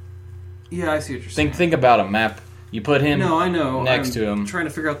 Yeah, I see what you're saying. Think about a map. You put him I know. next to him. I'm trying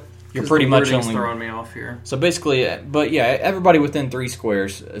to figure out. You're pretty much only throwing me off here. So basically, but yeah, everybody within 3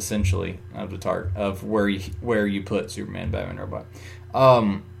 squares essentially of the target of where you put Superman, Batman, Robot,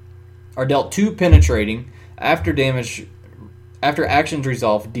 are dealt 2 penetrating after damage. After actions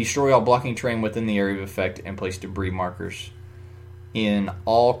resolve, destroy all blocking terrain within the area of effect and place debris markers in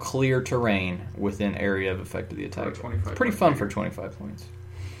all clear terrain within area of effect of the attack. Pretty fun for 25 points.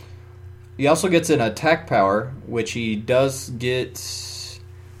 He also gets an attack power, which he does get,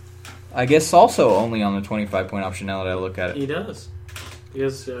 I guess, also only on the 25-point option now that I look at it. He does.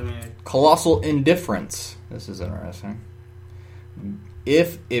 Yes, I mean... Colossal Indifference. This is interesting.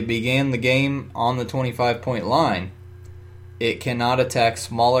 If it began the game on the 25-point line, it cannot attack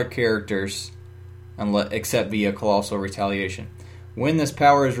smaller characters except via Colossal Retaliation. When this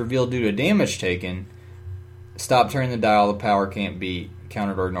power is revealed due to damage taken, stop turning the dial. The power can't be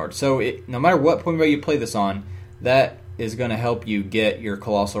countered or ignored. So no matter what point value you play this on, that is going to help you get your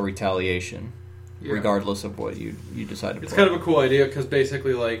Colossal Retaliation, regardless of what you decide to play. It's kind of a cool idea because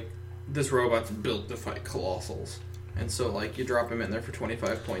basically, like, this robot's built to fight Colossals. And so, like, you drop him in there for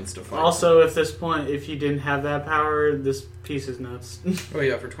 25 points to fight. Also, at this point, if you didn't have that power, this piece is nuts. Oh,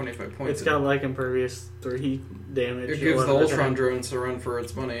 yeah, for 25 points. It's got, like, Impervious 3 damage. It gives the Ultron drones a run for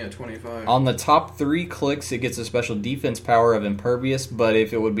its money at 25. On the top 3 clicks, it gets a special defense power of Impervious, but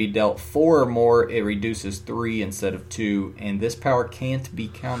if it would be dealt 4 or more, it reduces 3 instead of 2, and this power can't be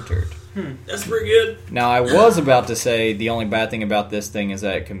countered. That's pretty good. Now, I was about to say the only bad thing about this thing is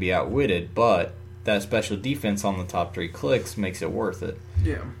that it can be outwitted, but that special defense on the top 3 clicks makes it worth it.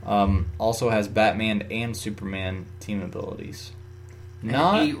 Yeah. Also has Batman and Superman team abilities. And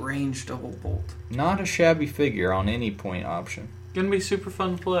 8-range double bolt. Not a shabby figure on any point option. Gonna be super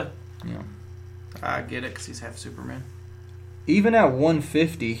fun to play. Yeah. I get it because he's half Superman. Even at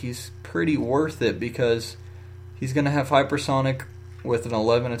 150, he's pretty worth it because he's going to have Hypersonic with an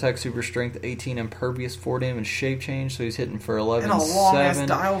 11 attack, super strength, 18 impervious, 4 damage, shape change, so he's hitting for 11, and a long-ass 7.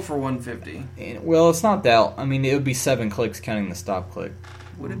 dial for 150. And, well, it's not that. I mean, it would be 7 clicks counting the stop click.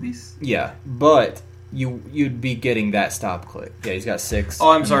 Would it be? Yeah, but you'd be getting that stop click. Yeah, he's got 6.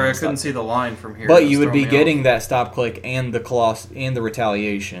 Oh, I'm sorry, I couldn't see the line from here. But you would be getting that stop click and the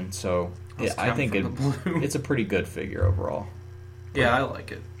retaliation, so I think it's a pretty good figure overall. Yeah, I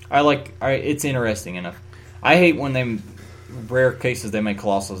like it. It's interesting enough. I hate when rare cases they make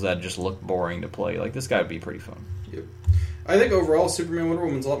Colossals that just look boring to play. Like, this guy would be pretty fun. Yep. I think overall Superman Wonder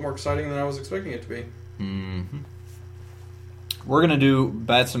Woman's a lot more exciting than I was expecting it to be. Mm-hmm. We're going to do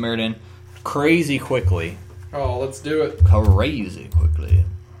Bad Samaritan crazy quickly. Oh, let's do it. Crazy quickly.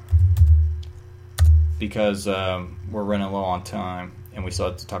 Because we're running low on time, and we still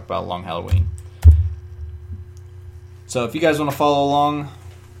have to talk about Long Halloween. So if you guys want to follow along,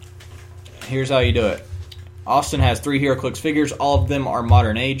 here's how you do it. Austin has 3 HeroClix figures. All of them are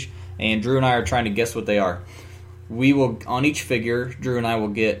modern age, and Drew and I are trying to guess what they are. We will, on each figure, Drew and I will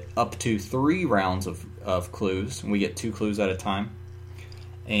get up to 3 rounds of clues, and we get 2 clues at a time.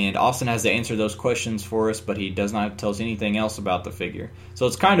 And Austin has to answer those questions for us, but he does not tell us anything else about the figure. So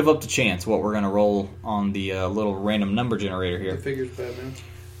it's kind of up to chance what we're going to roll on the little random number generator here. The figure's Batman.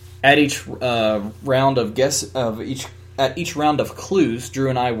 At each round of each round of clues,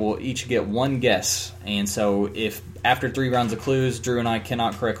 Drew and I will each get 1 guess. And so if after 3 rounds of clues, Drew and I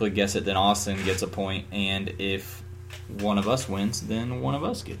cannot correctly guess it, then Austin gets a point. And if one of us wins, then one of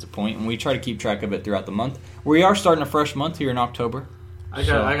us gets a point. And we try to keep track of it throughout the month. We are starting a fresh month here in October. I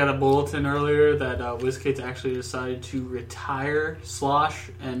got a bulletin earlier that WizKids actually decided to retire Slosh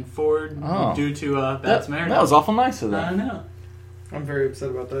and Ford due to Bad Samaritan. That was awful nice of them. I know. I'm very upset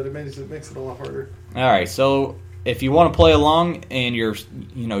about that. It makes it a lot harder. All right, so if you want to play along and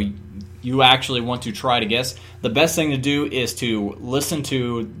you actually want to try to guess, the best thing to do is to listen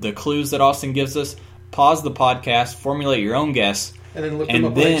to the clues that Austin gives us, pause the podcast, formulate your own guess, and then look them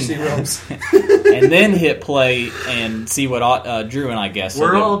up on HC Realms. And then hit play and see what Drew and I guess.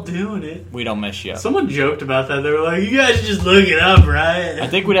 We're all doing it. We don't mess you up. Someone joked about that. They were like, you guys just look it up, right? I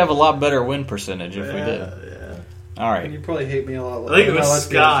think we'd have a lot better win percentage if we did. Yeah. All right. And you probably hate me a lot. I think it was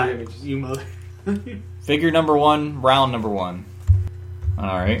Scott. You mother. Figure number 1, round number 1. All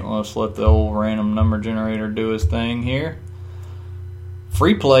right, let's let the old random number generator do his thing here.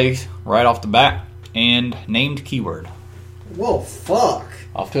 Free play right off the bat and named keyword. Whoa, fuck.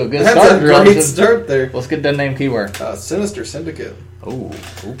 Off to a good That's start. a great start there. Let's get that name keyword. Sinister Syndicate. Oh,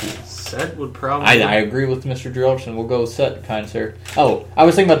 Set would probably... I agree with Mr. Drew Elderson. We'll go with set, kind sir. Oh, I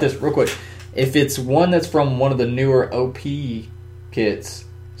was thinking about this real quick. If it's one that's from one of the newer OP kits,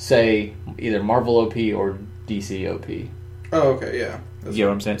 say either Marvel OP or DC OP. Oh, okay, yeah. You know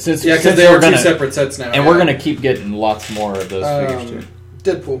what I'm saying? Because they are 2 separate sets now. And we're going to keep getting lots more of those figures,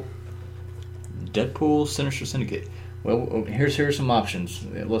 too. Deadpool, Sinister Syndicate. Well, here's some options.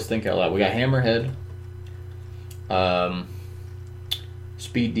 Let's think out loud. We got Hammerhead.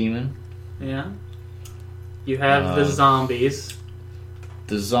 Speed Demon. Yeah. You have the zombies.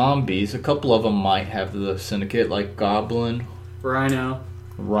 The zombies. A couple of them might have the Syndicate, like Goblin. Rhino.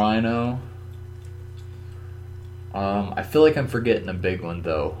 I feel like I'm forgetting a big one,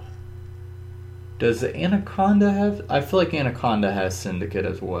 though. Does the Anaconda have... I feel like Anaconda has Syndicate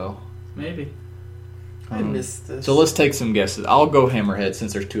as well. Maybe. I missed this. So let's take some guesses. I'll go Hammerhead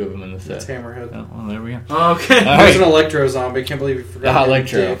since there's 2 of them in the set. It's Hammerhead. Oh, well, there we go. Okay. There's an Electro zombie. Can't believe you forgot.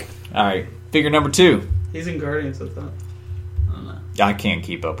 Electro. All right. Figure number 2. He's in Guardians, I thought. I can't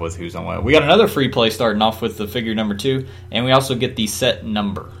keep up with who's on what. We got another free play starting off with the figure number 2, and we also get the set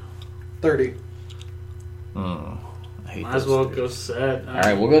number. 30. I hate Might as those well three. go set. All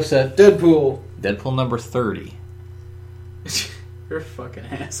right, we'll go set. Deadpool. Deadpool number 30. You're a fucking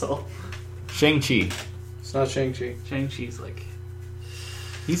asshole. Shang-Chi. It's not Shang-Chi. Shang-Chi's like...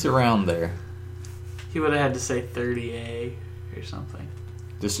 He's around there. He would have had to say 30A or something.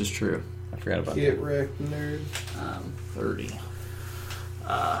 This is true. I forgot about Get wrecked, nerd. 30.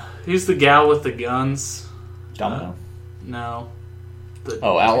 Who's the gal with the guns? Domino. No.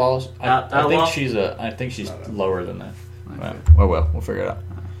 Oh, Outlaws. I Outlaw? think she's lower than that. Okay. Well, we'll figure it out.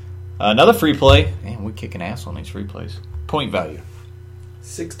 Another free play. Man, we kicking ass on these free plays. Point value.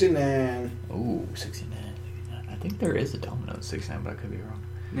 69. Ooh, 69. I think there is a Domino at 69, but I could be wrong.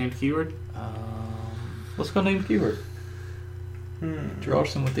 Named keyword? Let's go name keyword. Draw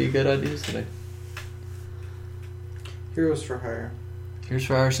some with the good ideas today. Heroes for Hire. Here's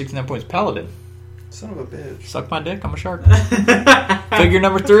for our 69 points. Paladin. Son of a bitch. Suck my dick, I'm a shark. Figure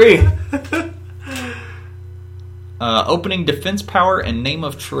number 3. Opening defense power and name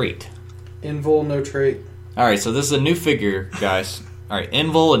of trait. Invul, no trait. Alright, so this is a new figure, guys. Alright,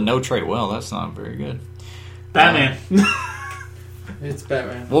 Invul and no trait. Well, that's not very good. Batman. It's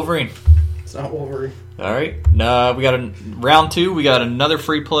Batman. Wolverine. It's not Wolverine. Alright. We got round 2. We got another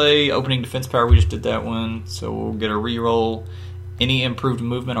free play. Opening defense power. We just did that one. So we'll get a reroll. Any improved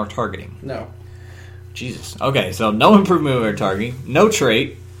movement or targeting? No. Jesus. Okay, so no improved movement or targeting. No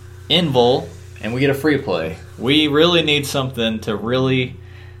trait. Invul. And we get a free play. We really need something to really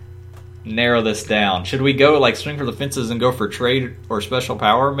narrow this down. Should we go like swing for the fences and go for trade or special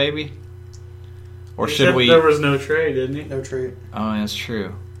power maybe? Or should we... There was no trade, didn't he? No trait. Oh, that's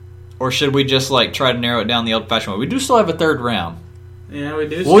true. Or should we just like try to narrow it down the old-fashioned way? We do still have a third round. Yeah, we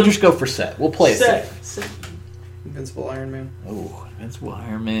do. We'll just go for set. We'll play set. it set. Invincible Iron Man. Oh, Invincible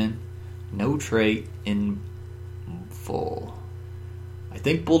Iron Man. No trait in full. I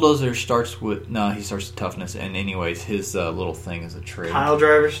think Bulldozer starts with... No, he starts with toughness. And anyways, his little thing is a trait. Pile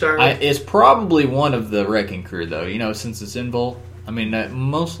driver starter. It's probably one of the Wrecking Crew, though. You know, since it's Invul. I mean,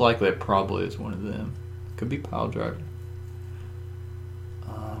 most likely it probably is one of them. Could be Pile Driver.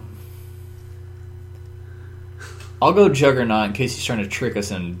 I'll go Juggernaut in case he's trying to trick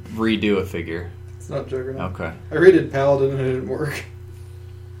us and redo a figure. It's not Juggernaut. Okay. I rated Paladin and it didn't work.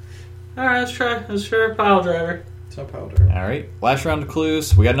 Alright, let's try a pile driver. It's not Pile Driver. Alright. Last round of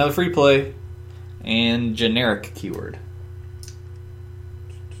clues. We got another free play. And generic keyword.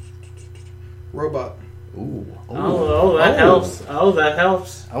 Robot. Ooh. Oh, that helps. Oh, that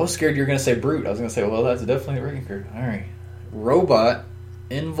helps. I was scared you were going to say Brute. I was going to say, well, that's definitely a Wrecking Crew. Alright. Robot.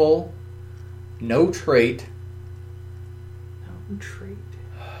 Invul. No trait. No trait.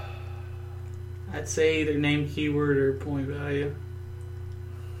 I'd say either name keyword or point value.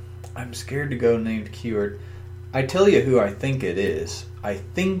 I'm scared to go named keyword. I tell you who I think it is. I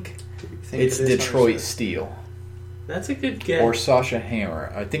think it's Detroit Steel. That's a good guess. Or Sasha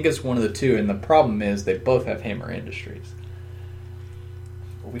Hammer. I think it's one of the two, and the problem is they both have Hammer Industries.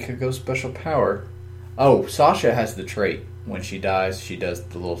 We could go special power. Oh, Sasha has the trait. When she dies, she does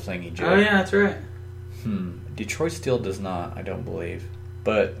the little thingy joke. Oh, yeah, that's right. Detroit Steel does not, I don't believe.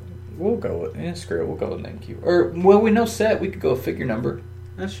 But we'll go with... screw it, we'll go with name keyword. Or, well, we know set. We could go with figure number.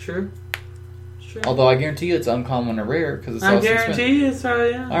 That's true. Although I guarantee you it's uncommon or rare because it's I all guarantee it's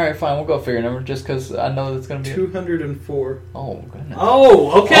yeah. All right, fine. We'll go figure number just because I know that's going to be 204. Oh goodness.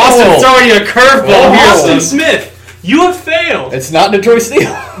 Oh, okay. Austin throwing you a curveball. Austin Smith, you have failed. It's not Detroit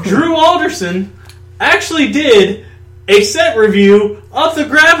Steel. Drew Alderson actually did a set review of the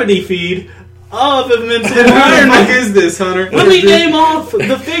Gravity feed of Invincible Iron Man. What the fuck is this, Hunter? Let me name off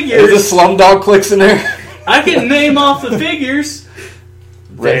the figures. Is the Slumdog clicks in there? I can name off the figures.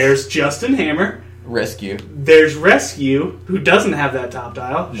 There's Justin Hammer. Rescue. There's Rescue, who doesn't have that top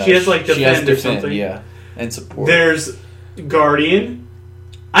dial. No, she has like Defend or Defend, something. yeah, and Support. There's Guardian.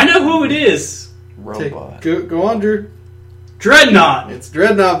 I know who it is. Robot. Go on, Drew. Dreadnought. It's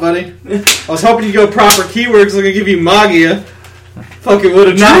Dreadnought, buddy. I was hoping you'd go proper keywords. I was going to give you Magia. Fucking would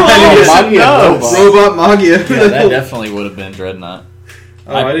have not had Magia Robot Magia. Yeah, that definitely would have been Dreadnought.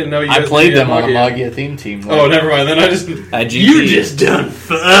 Oh, I didn't know you I guys played them on Magia. a Magia theme team. Oh, never mind. Then I just... At GP. You just done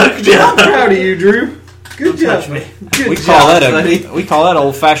fucked up. Proud of you, Drew. Good job. me. Good We job, call that buddy. we call that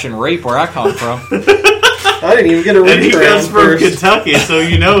old fashioned rape where I come from. I didn't even get a And he ring comes from first. Kentucky, so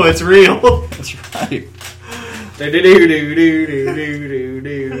you know it's real. That's right.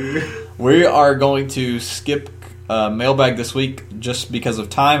 Do-do-do-do-do-do-do. We are going to skip mailbag this week just because of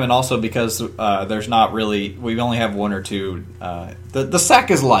time and also because there's not really... We only have one or two... The sack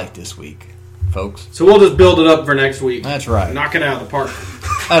is light this week folks. So we'll just build it up for next week. That's right. Knock it out of the park.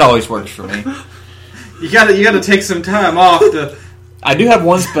 That always works for me. You gotta take some time off to. I do have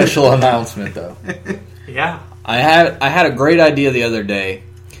one special announcement, though. Yeah. I had a great idea the other day.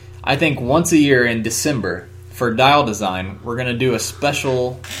 I think once a year in December for Dial Design, we're going to do a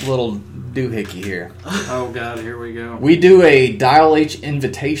special little doohickey here. Oh, God, here we go. We do a Dial H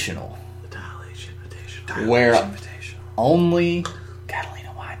Invitational. Dial H Invitational. Where only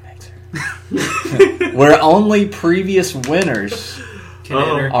Catalina Wine Mixer. Where only previous winners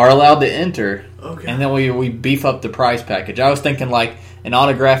are allowed to enter. Okay. And then we beef up the prize package. I was thinking like an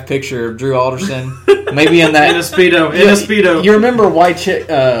autographed picture of Drew Alderson. Maybe in that... In a Speedo. You remember was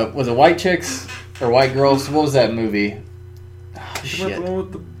it White Chicks or White Girls? What was that movie? Oh, shit.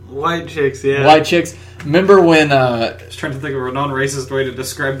 White Chicks, yeah. White Chicks. Remember when... I was trying to think of a non-racist way to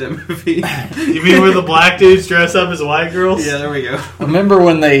describe that movie. You mean where the black dudes dress up as white girls? Yeah, there we go. Remember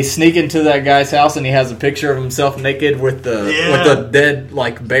when they sneak into that guy's house and he has a picture of himself naked with the dead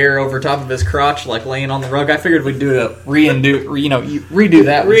like bear over top of his crotch, like laying on the rug? I figured we'd do a redo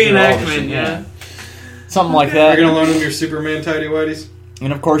that reenactment, yeah. Something like that. You're gonna loan him your Superman tidy whities,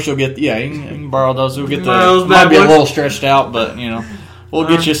 and of course you'll get you can borrow those. We'll get those might be a little stretched out, but we'll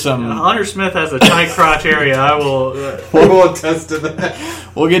get you some. Hunter Smith has a tight crotch area. I will. We'll attest to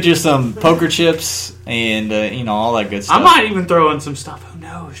that. We'll get you some poker chips and all that good stuff. I might even throw in some stuff. Who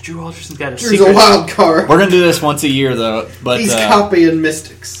knows? Drew Alderson's got a Drew's secret. a wild card. We're gonna do this once a year though, but he's copying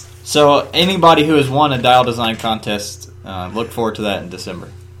Mystics. So anybody who has won a Dial Design contest, look forward to that in December.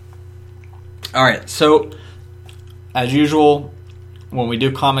 All right, so as usual, when we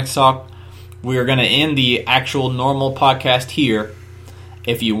do Comics Talk, we are going to end the actual normal podcast here.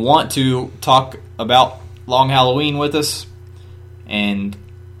 If you want to talk about Long Halloween with us, and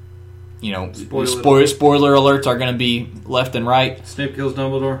spoiler alerts are going to be left and right. Snape kills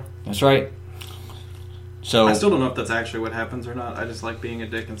Dumbledore. That's right. So I still don't know if that's actually what happens or not. I just like being a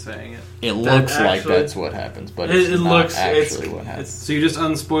dick and saying it. It looks like that's what happens, but it's not actually what happens. So you just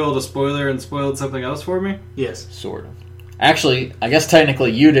unspoiled a spoiler and spoiled something else for me? Yes. Sort of. Actually, I guess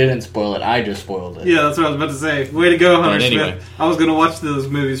technically you didn't spoil it. I just spoiled it. Yeah, that's what I was about to say. Way to go, Hunter anyway. Smith. I was going to watch those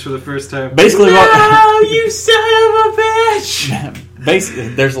movies for the first time. Basically, you son of a bitch! Basically,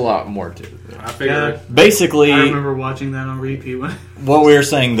 there's a lot more to it. I figured. Basically, I remember watching that on repeat. What we were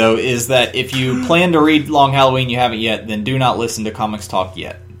saying, though, is that if you plan to read Long Halloween, you haven't yet, then do not listen to Comics Talk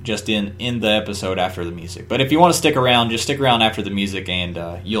yet. Just in the episode after the music. But if you want to stick around, just stick around after the music,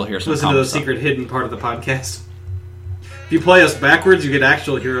 and you'll hear some. Listen to the secret hidden part of the podcast. If you play us backwards, you get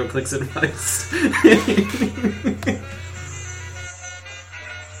actual HeroClix advice.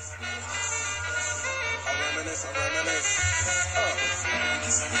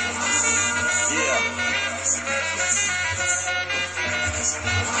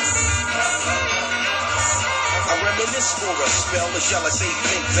 Shall I say,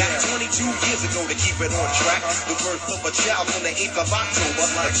 think back 22 years ago to keep it on track. The birth of a child on the 8th of October.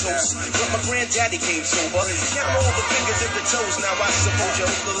 Like toast, when my granddaddy came sober. Count all the fingers and the toes. Now I suppose you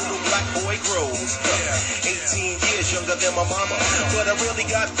hope the little black boy grows. 18 years younger than my mama. But I really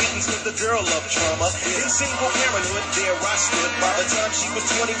got beaten with the girl of trauma. In single parenthood, there I stood. By the time she was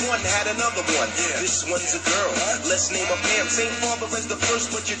 21, had another one. This one's a girl. Let's name her Pam. Same father as the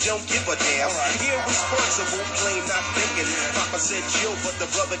first, but you don't give a damn. Irresponsible, plain not thinking. Papa said chill, but the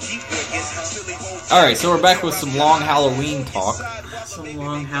brother keep winking. Still he won't. Alright, so we're back with some Long Halloween talk. Some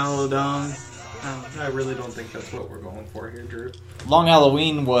Long Halloween. I really don't think that's what we're going for here, Drew. Long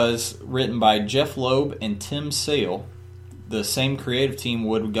Halloween was written by Jeff Loeb and Tim Sale. The same creative team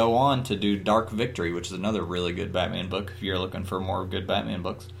would go on to do Dark Victory, which is another really good Batman book, if you're looking for more good Batman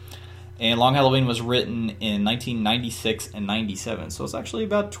books. And Long Halloween was written in 1996 and 97, so it's actually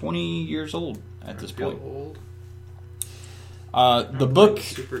about 20 years old at this point. Old. The book...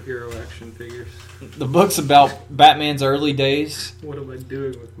 Superhero action figures. The book's about Batman's early days. What am I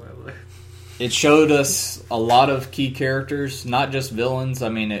doing with my life? It showed us a lot of key characters, not just villains. I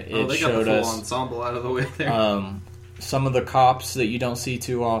mean, it they showed got the us full ensemble out of the way there. Some of the cops that you don't see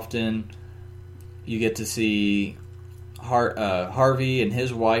too often. You get to see Harvey and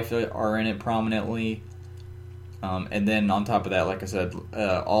his wife are in it prominently. And then on top of that, like I said,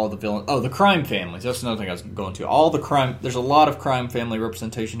 all the villains. Oh, the crime families. That's another thing I was going to. All the crime. There's a lot of crime family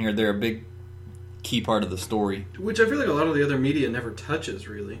representation here. They're a big key part of the story. Which I feel like a lot of the other media never touches,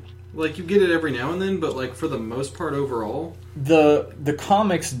 really. Like, you get it every now and then, but, like, for the most part overall... The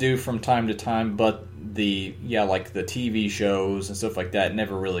comics do from time to time, but like the TV shows and stuff like that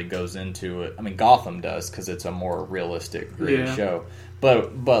never really goes into it. I mean, Gotham does, because it's a more realistic, gritty show.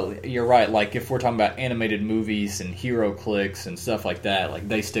 But you're right. Like if we're talking about animated movies and hero clicks and stuff like that, like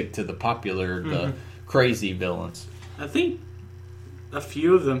they stick to the popular, the crazy villains. I think a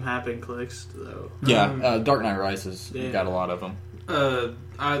few of them have been clicks though. Yeah, Dark Knight Rises got a lot of them.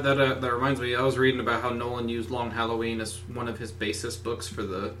 That reminds me. I was reading about how Nolan used Long Halloween as one of his basis books for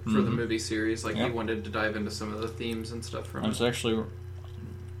the movie series. Like he wanted to dive into some of the themes and stuff from it. That's actually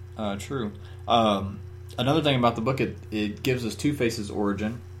true. Another thing about the book, it gives us Two-Face's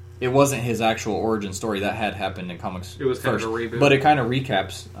origin. It wasn't his actual origin story. That had happened in comics It was kind first. of a reboot. But it kind of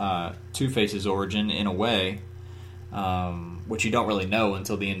recaps Two-Face's origin in a way, which you don't really know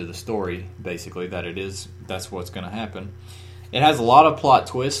until the end of the story, basically, that's what's going to happen. It has a lot of plot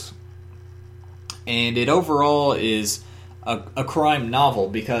twists, and it overall is a crime novel,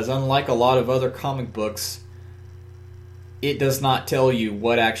 because unlike a lot of other comic books, it does not tell you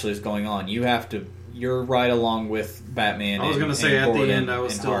what actually is going on. You're right along with Batman. I was going to say at the end, I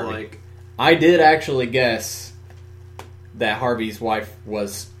was still Harvey. like, I did actually guess that Harvey's wife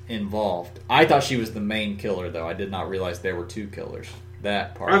was involved. I thought she was the main killer, though. I did not realize there were two killers.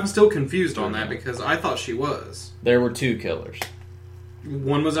 That part. I'm still confused on that because I thought she was. There were two killers.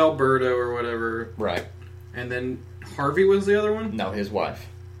 One was Alberto or whatever. Right. And then Harvey was the other one? No, his wife.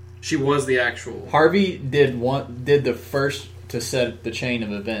 She was the actual. Harvey did the first to set the chain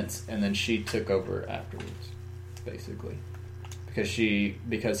of events, and then she took over afterwards, basically, because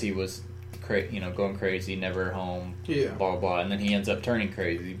he was going crazy, never home, blah blah blah, and then he ends up turning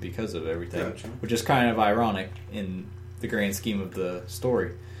crazy because of everything, which is kind of ironic in the grand scheme of the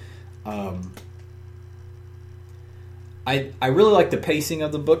story. I really like the pacing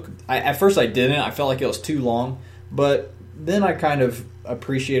of the book. At first I didn't. I felt like it was too long, but then I kind of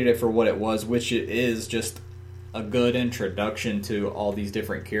appreciated it for what it was, which it is just a good introduction to all these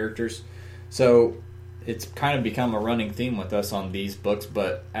different characters. So it's kind of become a running theme with us on these books,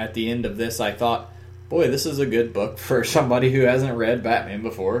 but at the end of this I thought, boy, this is a good book for somebody who hasn't read Batman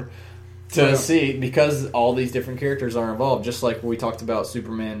before to see, because all these different characters are involved, just like we talked about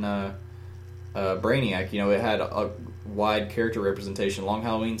Superman Brainiac. It had a wide character representation. Long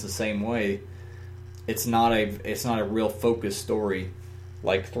Halloween's the same way. It's not a real focused story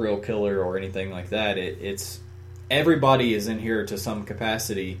like Thrill Killer or anything like that. It's everybody is in here to some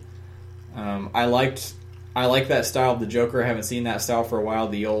capacity. I like that style of the Joker. I haven't seen that style for a while.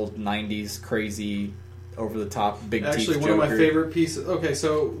 The old 90s crazy, over-the-top, big teeth Joker. Actually, one of my favorite pieces. Okay,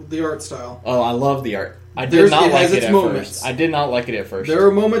 so the art style. Oh, I love the art. I did not like it at first. I did not like it at first. There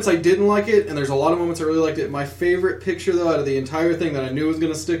are moments I didn't like it, and there's a lot of moments I really liked it. My favorite picture, though, out of the entire thing that I knew was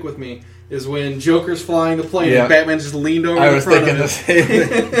going to stick with me is when Joker's flying the plane and Batman just leaned over in front of him. I was thinking the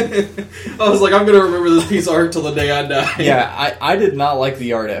same thing. I was like, I'm going to remember this piece of art till the day I die. Yeah, I did not like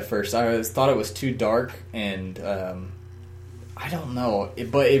the art at first. I thought it was too dark, and I don't know.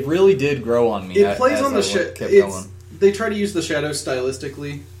 But it really did grow on me. It plays on the shadows. They try to use the shadows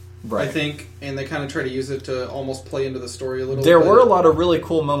stylistically, right. I think, and they kind of try to use it to almost play into the story a little bit. There were a lot of really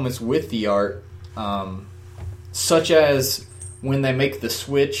cool moments with the art, such as when they make the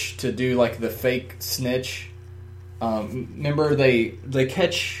switch to do like the fake snitch. Remember they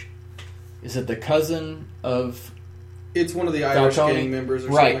catch, is it the cousin of? It's one of the Irish gang members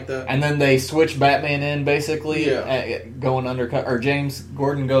or something like that. And then they switch Batman in, basically, going undercover. Or James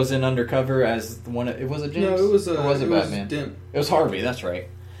Gordon goes in undercover as one. Was it James? No, it was. Or was it Batman? Dent. It was Harvey. That's right.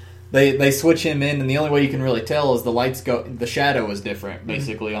 They switch him in, and the only way you can really tell is the lights go. The shadow is different,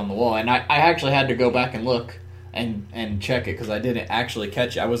 basically, on the wall. And I actually had to go back and look and check it because I didn't actually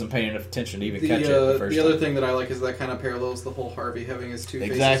catch it. I wasn't paying enough attention to even catch it the first time. The other thing that I like is that kind of parallels the whole Harvey having his two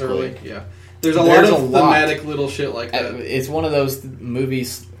faces early. Yeah. There's a lot of thematic little shit like that. It's one of those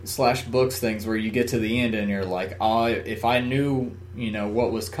movies / books things where you get to the end and you're like, oh, if I knew,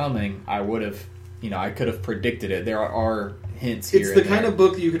 what was coming, I would have, I could have predicted it. There are hints here. It's the kind of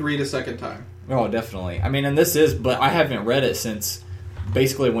book you could read a second time. Oh, definitely. I mean, and but I haven't read it since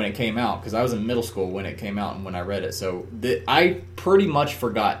basically when it came out, because I was in middle school when it came out and when I read it. So I pretty much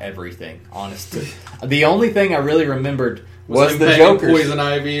forgot everything, honestly. The only thing I really remembered was the Joker poison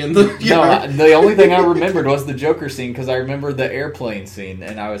ivy in the yard. No, the only thing I remembered was the Joker scene, because I remember the airplane scene,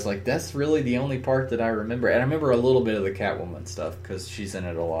 and I was like, that's really the only part that I remember. And I remember a little bit of the Catwoman stuff, because she's in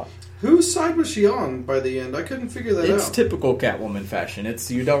it a lot. Whose side was she on by the end? I couldn't figure that out. It's typical Catwoman fashion.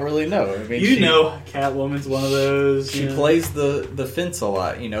 You don't really know. I mean, Catwoman's one of those. She plays the fence a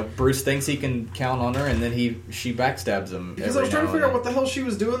lot. Bruce thinks he can count on her, and then she backstabs him. Because I was trying to figure out what the hell she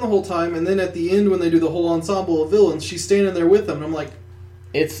was doing the whole time, and then at the end when they do the whole ensemble of villains, she's standing there with them, and I'm like,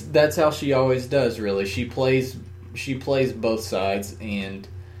 that's how she always does. Really, she plays both sides, and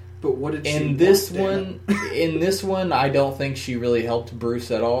But what did she in this one? In this one, I don't think she really helped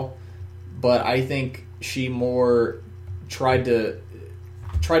Bruce at all. But I think she more tried to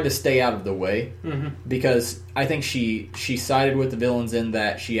stay out of the way, because I think she sided with the villains in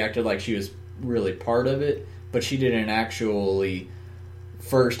that she acted like she was really part of it, but she didn't actually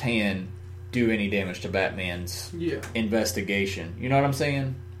firsthand do any damage to Batman's investigation. You know what I'm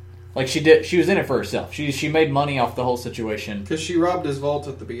saying? Like she was in it for herself. She made money off the whole situation because she robbed his vault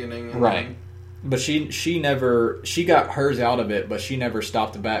at the beginning, right? But she got hers out of it, but she never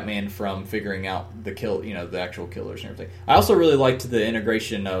stopped Batman from figuring out the actual killers and everything. I also really liked the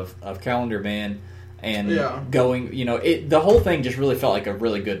integration of Calendar Man and going, the whole thing just really felt like a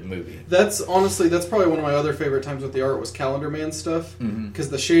really good movie. That's probably one of my other favorite times with the art was Calendar Man stuff, because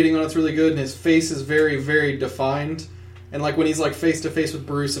the shading on it's really good and his face is very, very defined. And like when he's like face to face with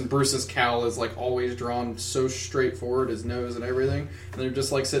Bruce, and Bruce's cowl is like always drawn so straightforward, his nose and everything, and they're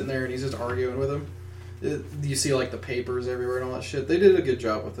just like sitting there and he's just arguing with him. You see like the papers everywhere and all that shit. They did a good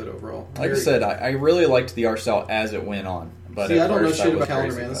job with it overall. Like I said, I really liked the art style as it went on. But see, I don't know shit about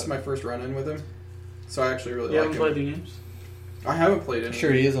Calendar Man. This is my first run in with him, so I actually really like him. You haven't played the games? I haven't played any.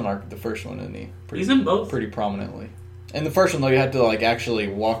 Sure, he is on the first one, isn't he? He's in both pretty prominently. In the first one, though, you have to like actually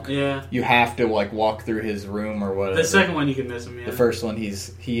walk. Yeah. You have to like walk through his room or whatever. The second one, you can miss him. Yeah. The first one, he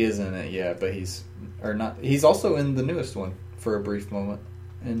is in it. Yeah, but he's not. He's also in the newest one for a brief moment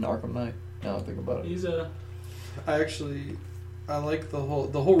in Arkham Knight. Now I think about it. He's I like the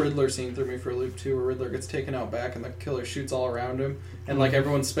whole Riddler scene threw me for a loop too, where Riddler gets taken out back and the killer shoots all around him, and like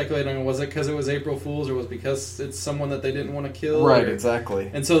everyone's speculating, was it because it was April Fool's or was it because it's someone that they didn't want to kill? Right, exactly.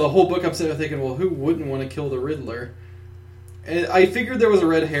 And so the whole book I'm sitting there thinking, well, who wouldn't want to kill the Riddler? And I figured there was a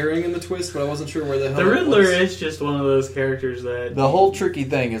red herring in the twist, but I wasn't sure where the hell the Riddler is just one of those characters that the whole tricky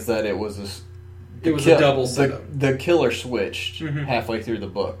thing is that it was a double setup. The killer switched halfway through the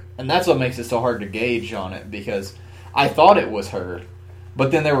book, and that's what makes it so hard to gauge on it, because I thought it was her, but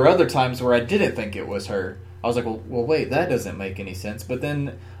then there were other times where I didn't think it was her. I was like, well wait, that doesn't make any sense. But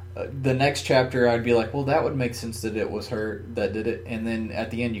then the next chapter, I'd be like, well, that would make sense that it was her that did it. And then at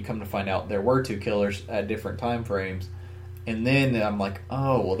the end, you come to find out there were two killers at different time frames. And then I'm like,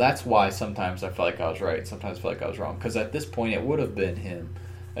 oh, well, that's why sometimes I feel like I was right, sometimes I feel like I was wrong. Because at this point, it would have been him.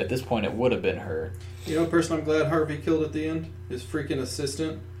 At this point, it would have been her. You know, a person I'm glad Harvey killed at the end? His freaking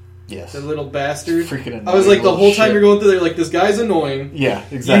assistant. Yes. The little bastard. Freaking annoying. I was like, the whole time you're going through there, like, this guy's annoying. Yeah,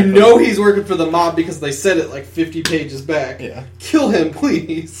 exactly. You know he's working for the mob because they said it like 50 pages back. Yeah. Kill him,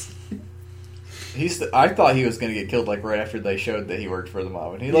 please. I thought he was going to get killed like right after they showed that he worked for the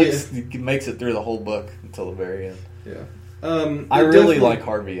mob, and he makes it through the whole book until the very end. Yeah. I really like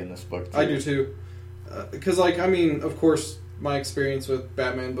Harvey in this book, too. I do, too. Because, of course, my experience with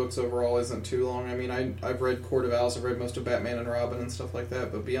Batman books overall isn't too long. I mean, I've read Court of Owls, I've read most of Batman and Robin and stuff like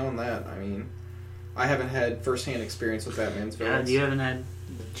that, but beyond that, I mean, I haven't had first-hand experience with Batman's villains. Yeah, you haven't had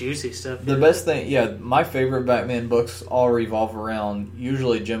juicy stuff. The best thing, my favorite Batman books all revolve around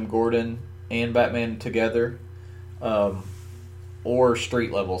usually Jim Gordon and Batman together, or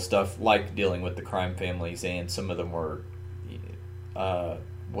street-level stuff, like dealing with the crime families, and some of them were,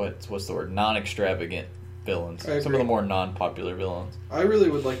 what's the word, non-extravagant villains. Some of the more non-popular villains. I really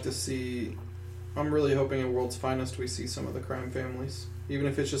would like to see... I'm really hoping in World's Finest we see some of the crime families. Even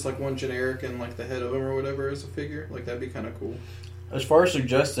if it's just like one generic and like the head of them or whatever as a figure. Like, that'd be kind of cool. As far as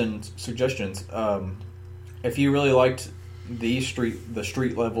suggestions, if you really liked the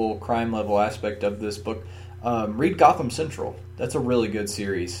street level, crime level aspect of this book, read Gotham Central. That's a really good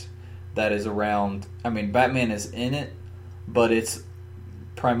series that is around... I mean, Batman is in it, but it's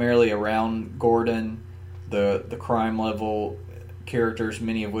primarily around Gordon, the crime level characters,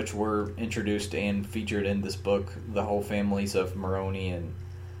 many of which were introduced and featured in this book. The whole families of Maroni and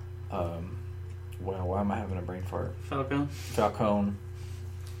why am I having a brain fart? Falcone,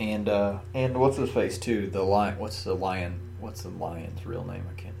 and what's his face too? The lion. What's the lion's real name?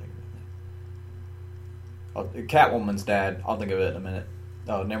 I can't think of it. Catwoman's dad. I'll think of it in a minute.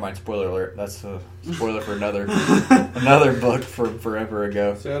 Oh, never mind. Spoiler alert. That's a spoiler for another book from forever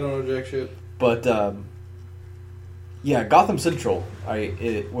ago. See, I don't know jack shit. But Gotham Central.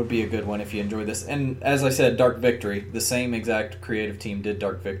 It would be a good one if you enjoy this. And as I said, Dark Victory. The same exact creative team did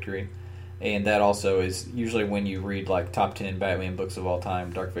Dark Victory, and that also is usually when you read like top 10 Batman books of all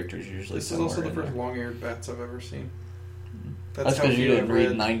time. Dark Victory is usually. This is also the first long-eared bats I've ever seen. That's because you didn't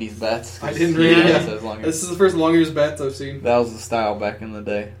read 90s bats. I didn't read it. This is the first long-eared bats I've seen. That was the style back in the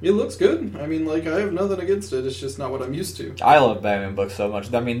day. It looks good. I mean, like, I have nothing against it. It's just not what I'm used to. I love Batman books so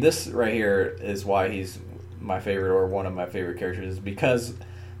much. I mean, this right here is why he's my favorite, or one of my favorite characters, because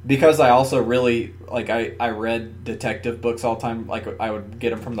because I also really like I read detective books all the time. Like I would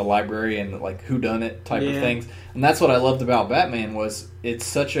get them from the library and like whodunit type of things, and that's what I loved about Batman was it's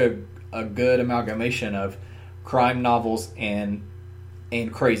such a good amalgamation of crime novels and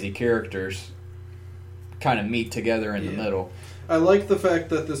crazy characters kind of meet together in the middle. I like the fact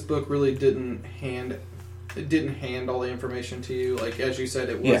that this book really didn't hand all the information to you. Like, as you said,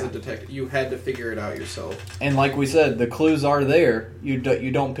 it was a detective. You had to figure it out yourself. And like we said, the clues are there. You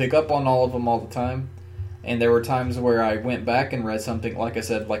don't pick up on all of them all the time. And there were times where I went back and read something, like I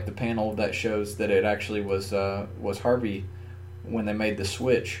said, like the panel that shows that it actually was Harvey when they made the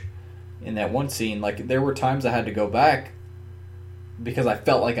switch. In that one scene, like there were times I had to go back because I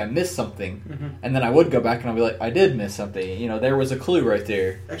felt like I missed something. Mm-hmm. And then I would go back and I'd be like, I did miss something. You know, there was a clue right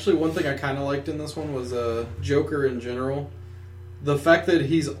there. Actually, one thing I kind of liked in this one was Joker in general. The fact that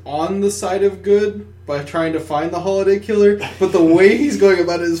he's on the side of good by trying to find the holiday killer, but the way he's going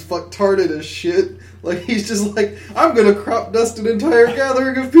about it is fucktarded as shit. Like, he's just like, I'm gonna crop dust an entire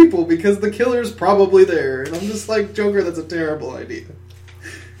gathering of people because the killer's probably there. And I'm just like, Joker, that's a terrible idea.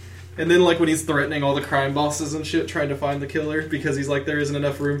 And then, like, when he's threatening all the crime bosses and shit, trying to find the killer, because he's like, there isn't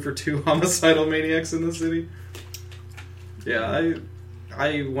enough room for 2 homicidal maniacs in the city. Yeah,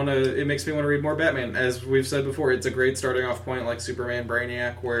 I want to... It makes me want to read more Batman. As we've said before, it's a great starting off point, like Superman,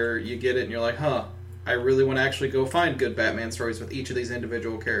 Brainiac, where you get it and you're like, huh, I really want to actually go find good Batman stories with each of these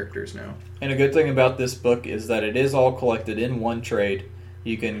individual characters now. And a good thing about this book is that it is all collected in one trade.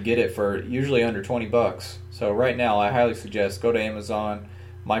 You can get it for usually under $20. So right now, I highly suggest go to Amazon,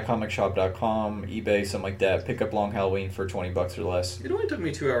 mycomicshop.com, eBay, something like that. Pick up Long Halloween for $20 or less. It only took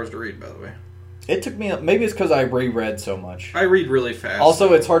me 2 hours to read, by the way. It took me... Maybe it's because I reread so much. I read really fast.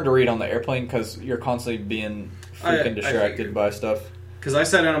 Also, it's hard to read on the airplane because you're constantly being freaking distracted by stuff. Because I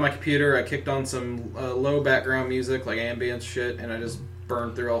sat down on my computer, I kicked on some low background music, like ambient shit, and I just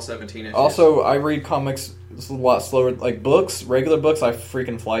burned through all 17 issues. Also, I read comics a lot slower. Like books, regular books, I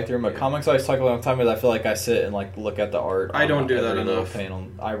freaking fly through them. But comics, I take a long time because I feel like I sit and like look at the art. I don't do that enough. Panel.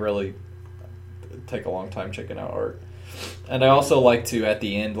 I really take a long time checking out art. And I also like to, at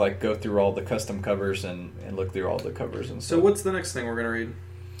the end, like go through all the custom covers and look through all the covers and stuff. So what's the next thing we're going to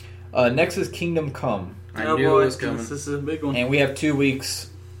read? Next is Kingdom Come. I knew it was coming. This is a big one. And we have 2 weeks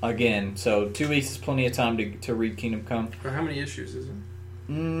again. So 2 weeks is plenty of time to read Kingdom Come. For how many issues is it?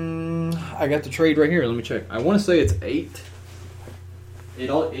 I got the trade right here. Let me check. I want to say it's 8. It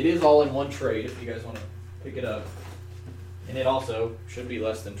is all in one trade if you guys want to pick it up. And it also should be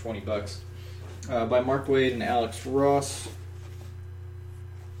less than $20. By Mark Waid and Alex Ross.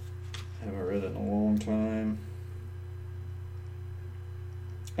 Haven't read it in a long time.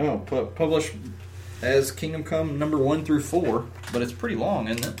 Oh, published as Kingdom Come number 1 through 4, but it's pretty long,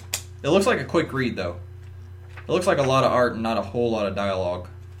 isn't it? It looks like a quick read, though. It looks like a lot of art and not a whole lot of dialogue.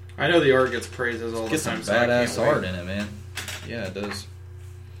 I know the art gets praises all the time. Get some badass art in it, man. Yeah, it does.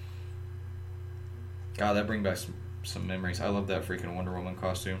 God, that brings back some memories. I love that freaking Wonder Woman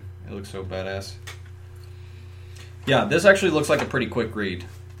costume. It looks so badass. Yeah, this actually looks like a pretty quick read.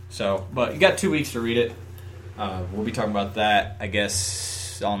 So, but you got 2 weeks to read it. We'll be talking about that, I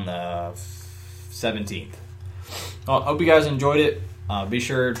guess, on the 17th. I hope you guys enjoyed it. Be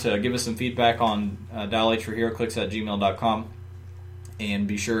sure to give us some feedback on dialhforheroclicks@gmail.com. And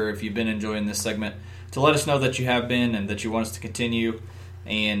be sure, if you've been enjoying this segment, to let us know that you have been and that you want us to continue.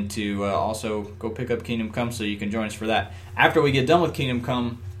 And to also go pick up Kingdom Come so you can join us for that. After we get done with Kingdom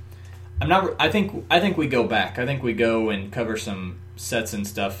Come, I think we go back. I think we go and cover some sets and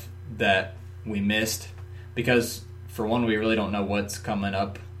stuff that we missed because, for one, we really don't know what's coming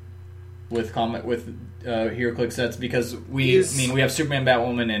up with HeroClix sets because we have Superman,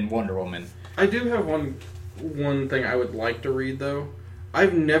 Batwoman, and Wonder Woman. I do have one thing I would like to read though.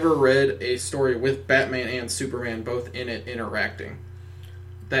 I've never read a story with Batman and Superman both in it interacting.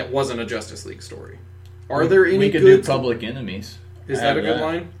 That wasn't a Justice League story. Are there any? We could do Public Enemies. Is that a good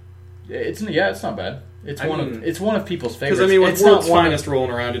line? It's not bad. It's one of people's favorites. Because I mean, with World's Finest rolling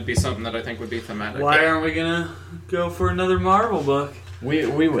around, it'd be something that I think would be thematic. Why aren't we gonna go for another Marvel book? We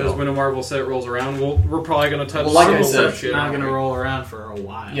will. Because when a Marvel set rolls around, we're probably gonna touch. Well, like I said, it's not gonna roll around for a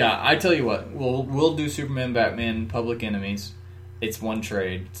while. Yeah, I tell you what, we'll do Superman, Batman, Public Enemies. It's one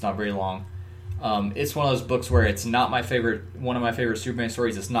trade. It's not very long. It's one of those books where it's not one of my favorite Superman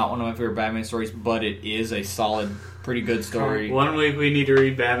stories. It's not one of my favorite Batman stories, but it is a solid, pretty good story. 1 week we need to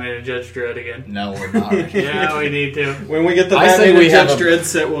read Batman and Judge Dredd again. No, we're not. Yeah, we need to. When we get the Batman and Judge Dredd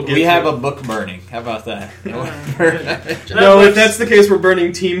set, we'll get. We have a book burning. How about that? No, if that's the case, we're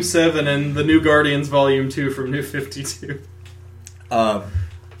burning Team 7 and the New Guardians Volume 2 from New 52.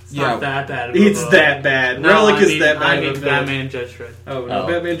 It's not that bad. It's that bad. No, Relic is that bad. I mean Batman Judge Dredd. Oh, no.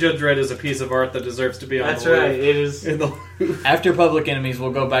 Batman Judge Dredd is a piece of art that deserves to be on That's the right. It is. After Public Enemies,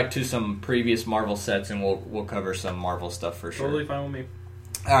 we'll go back to some previous Marvel sets and we'll cover some Marvel stuff for sure. Totally fine with me.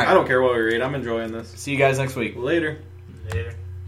 All right. I don't care what we read. I'm enjoying this. See you guys next week. Later. Later.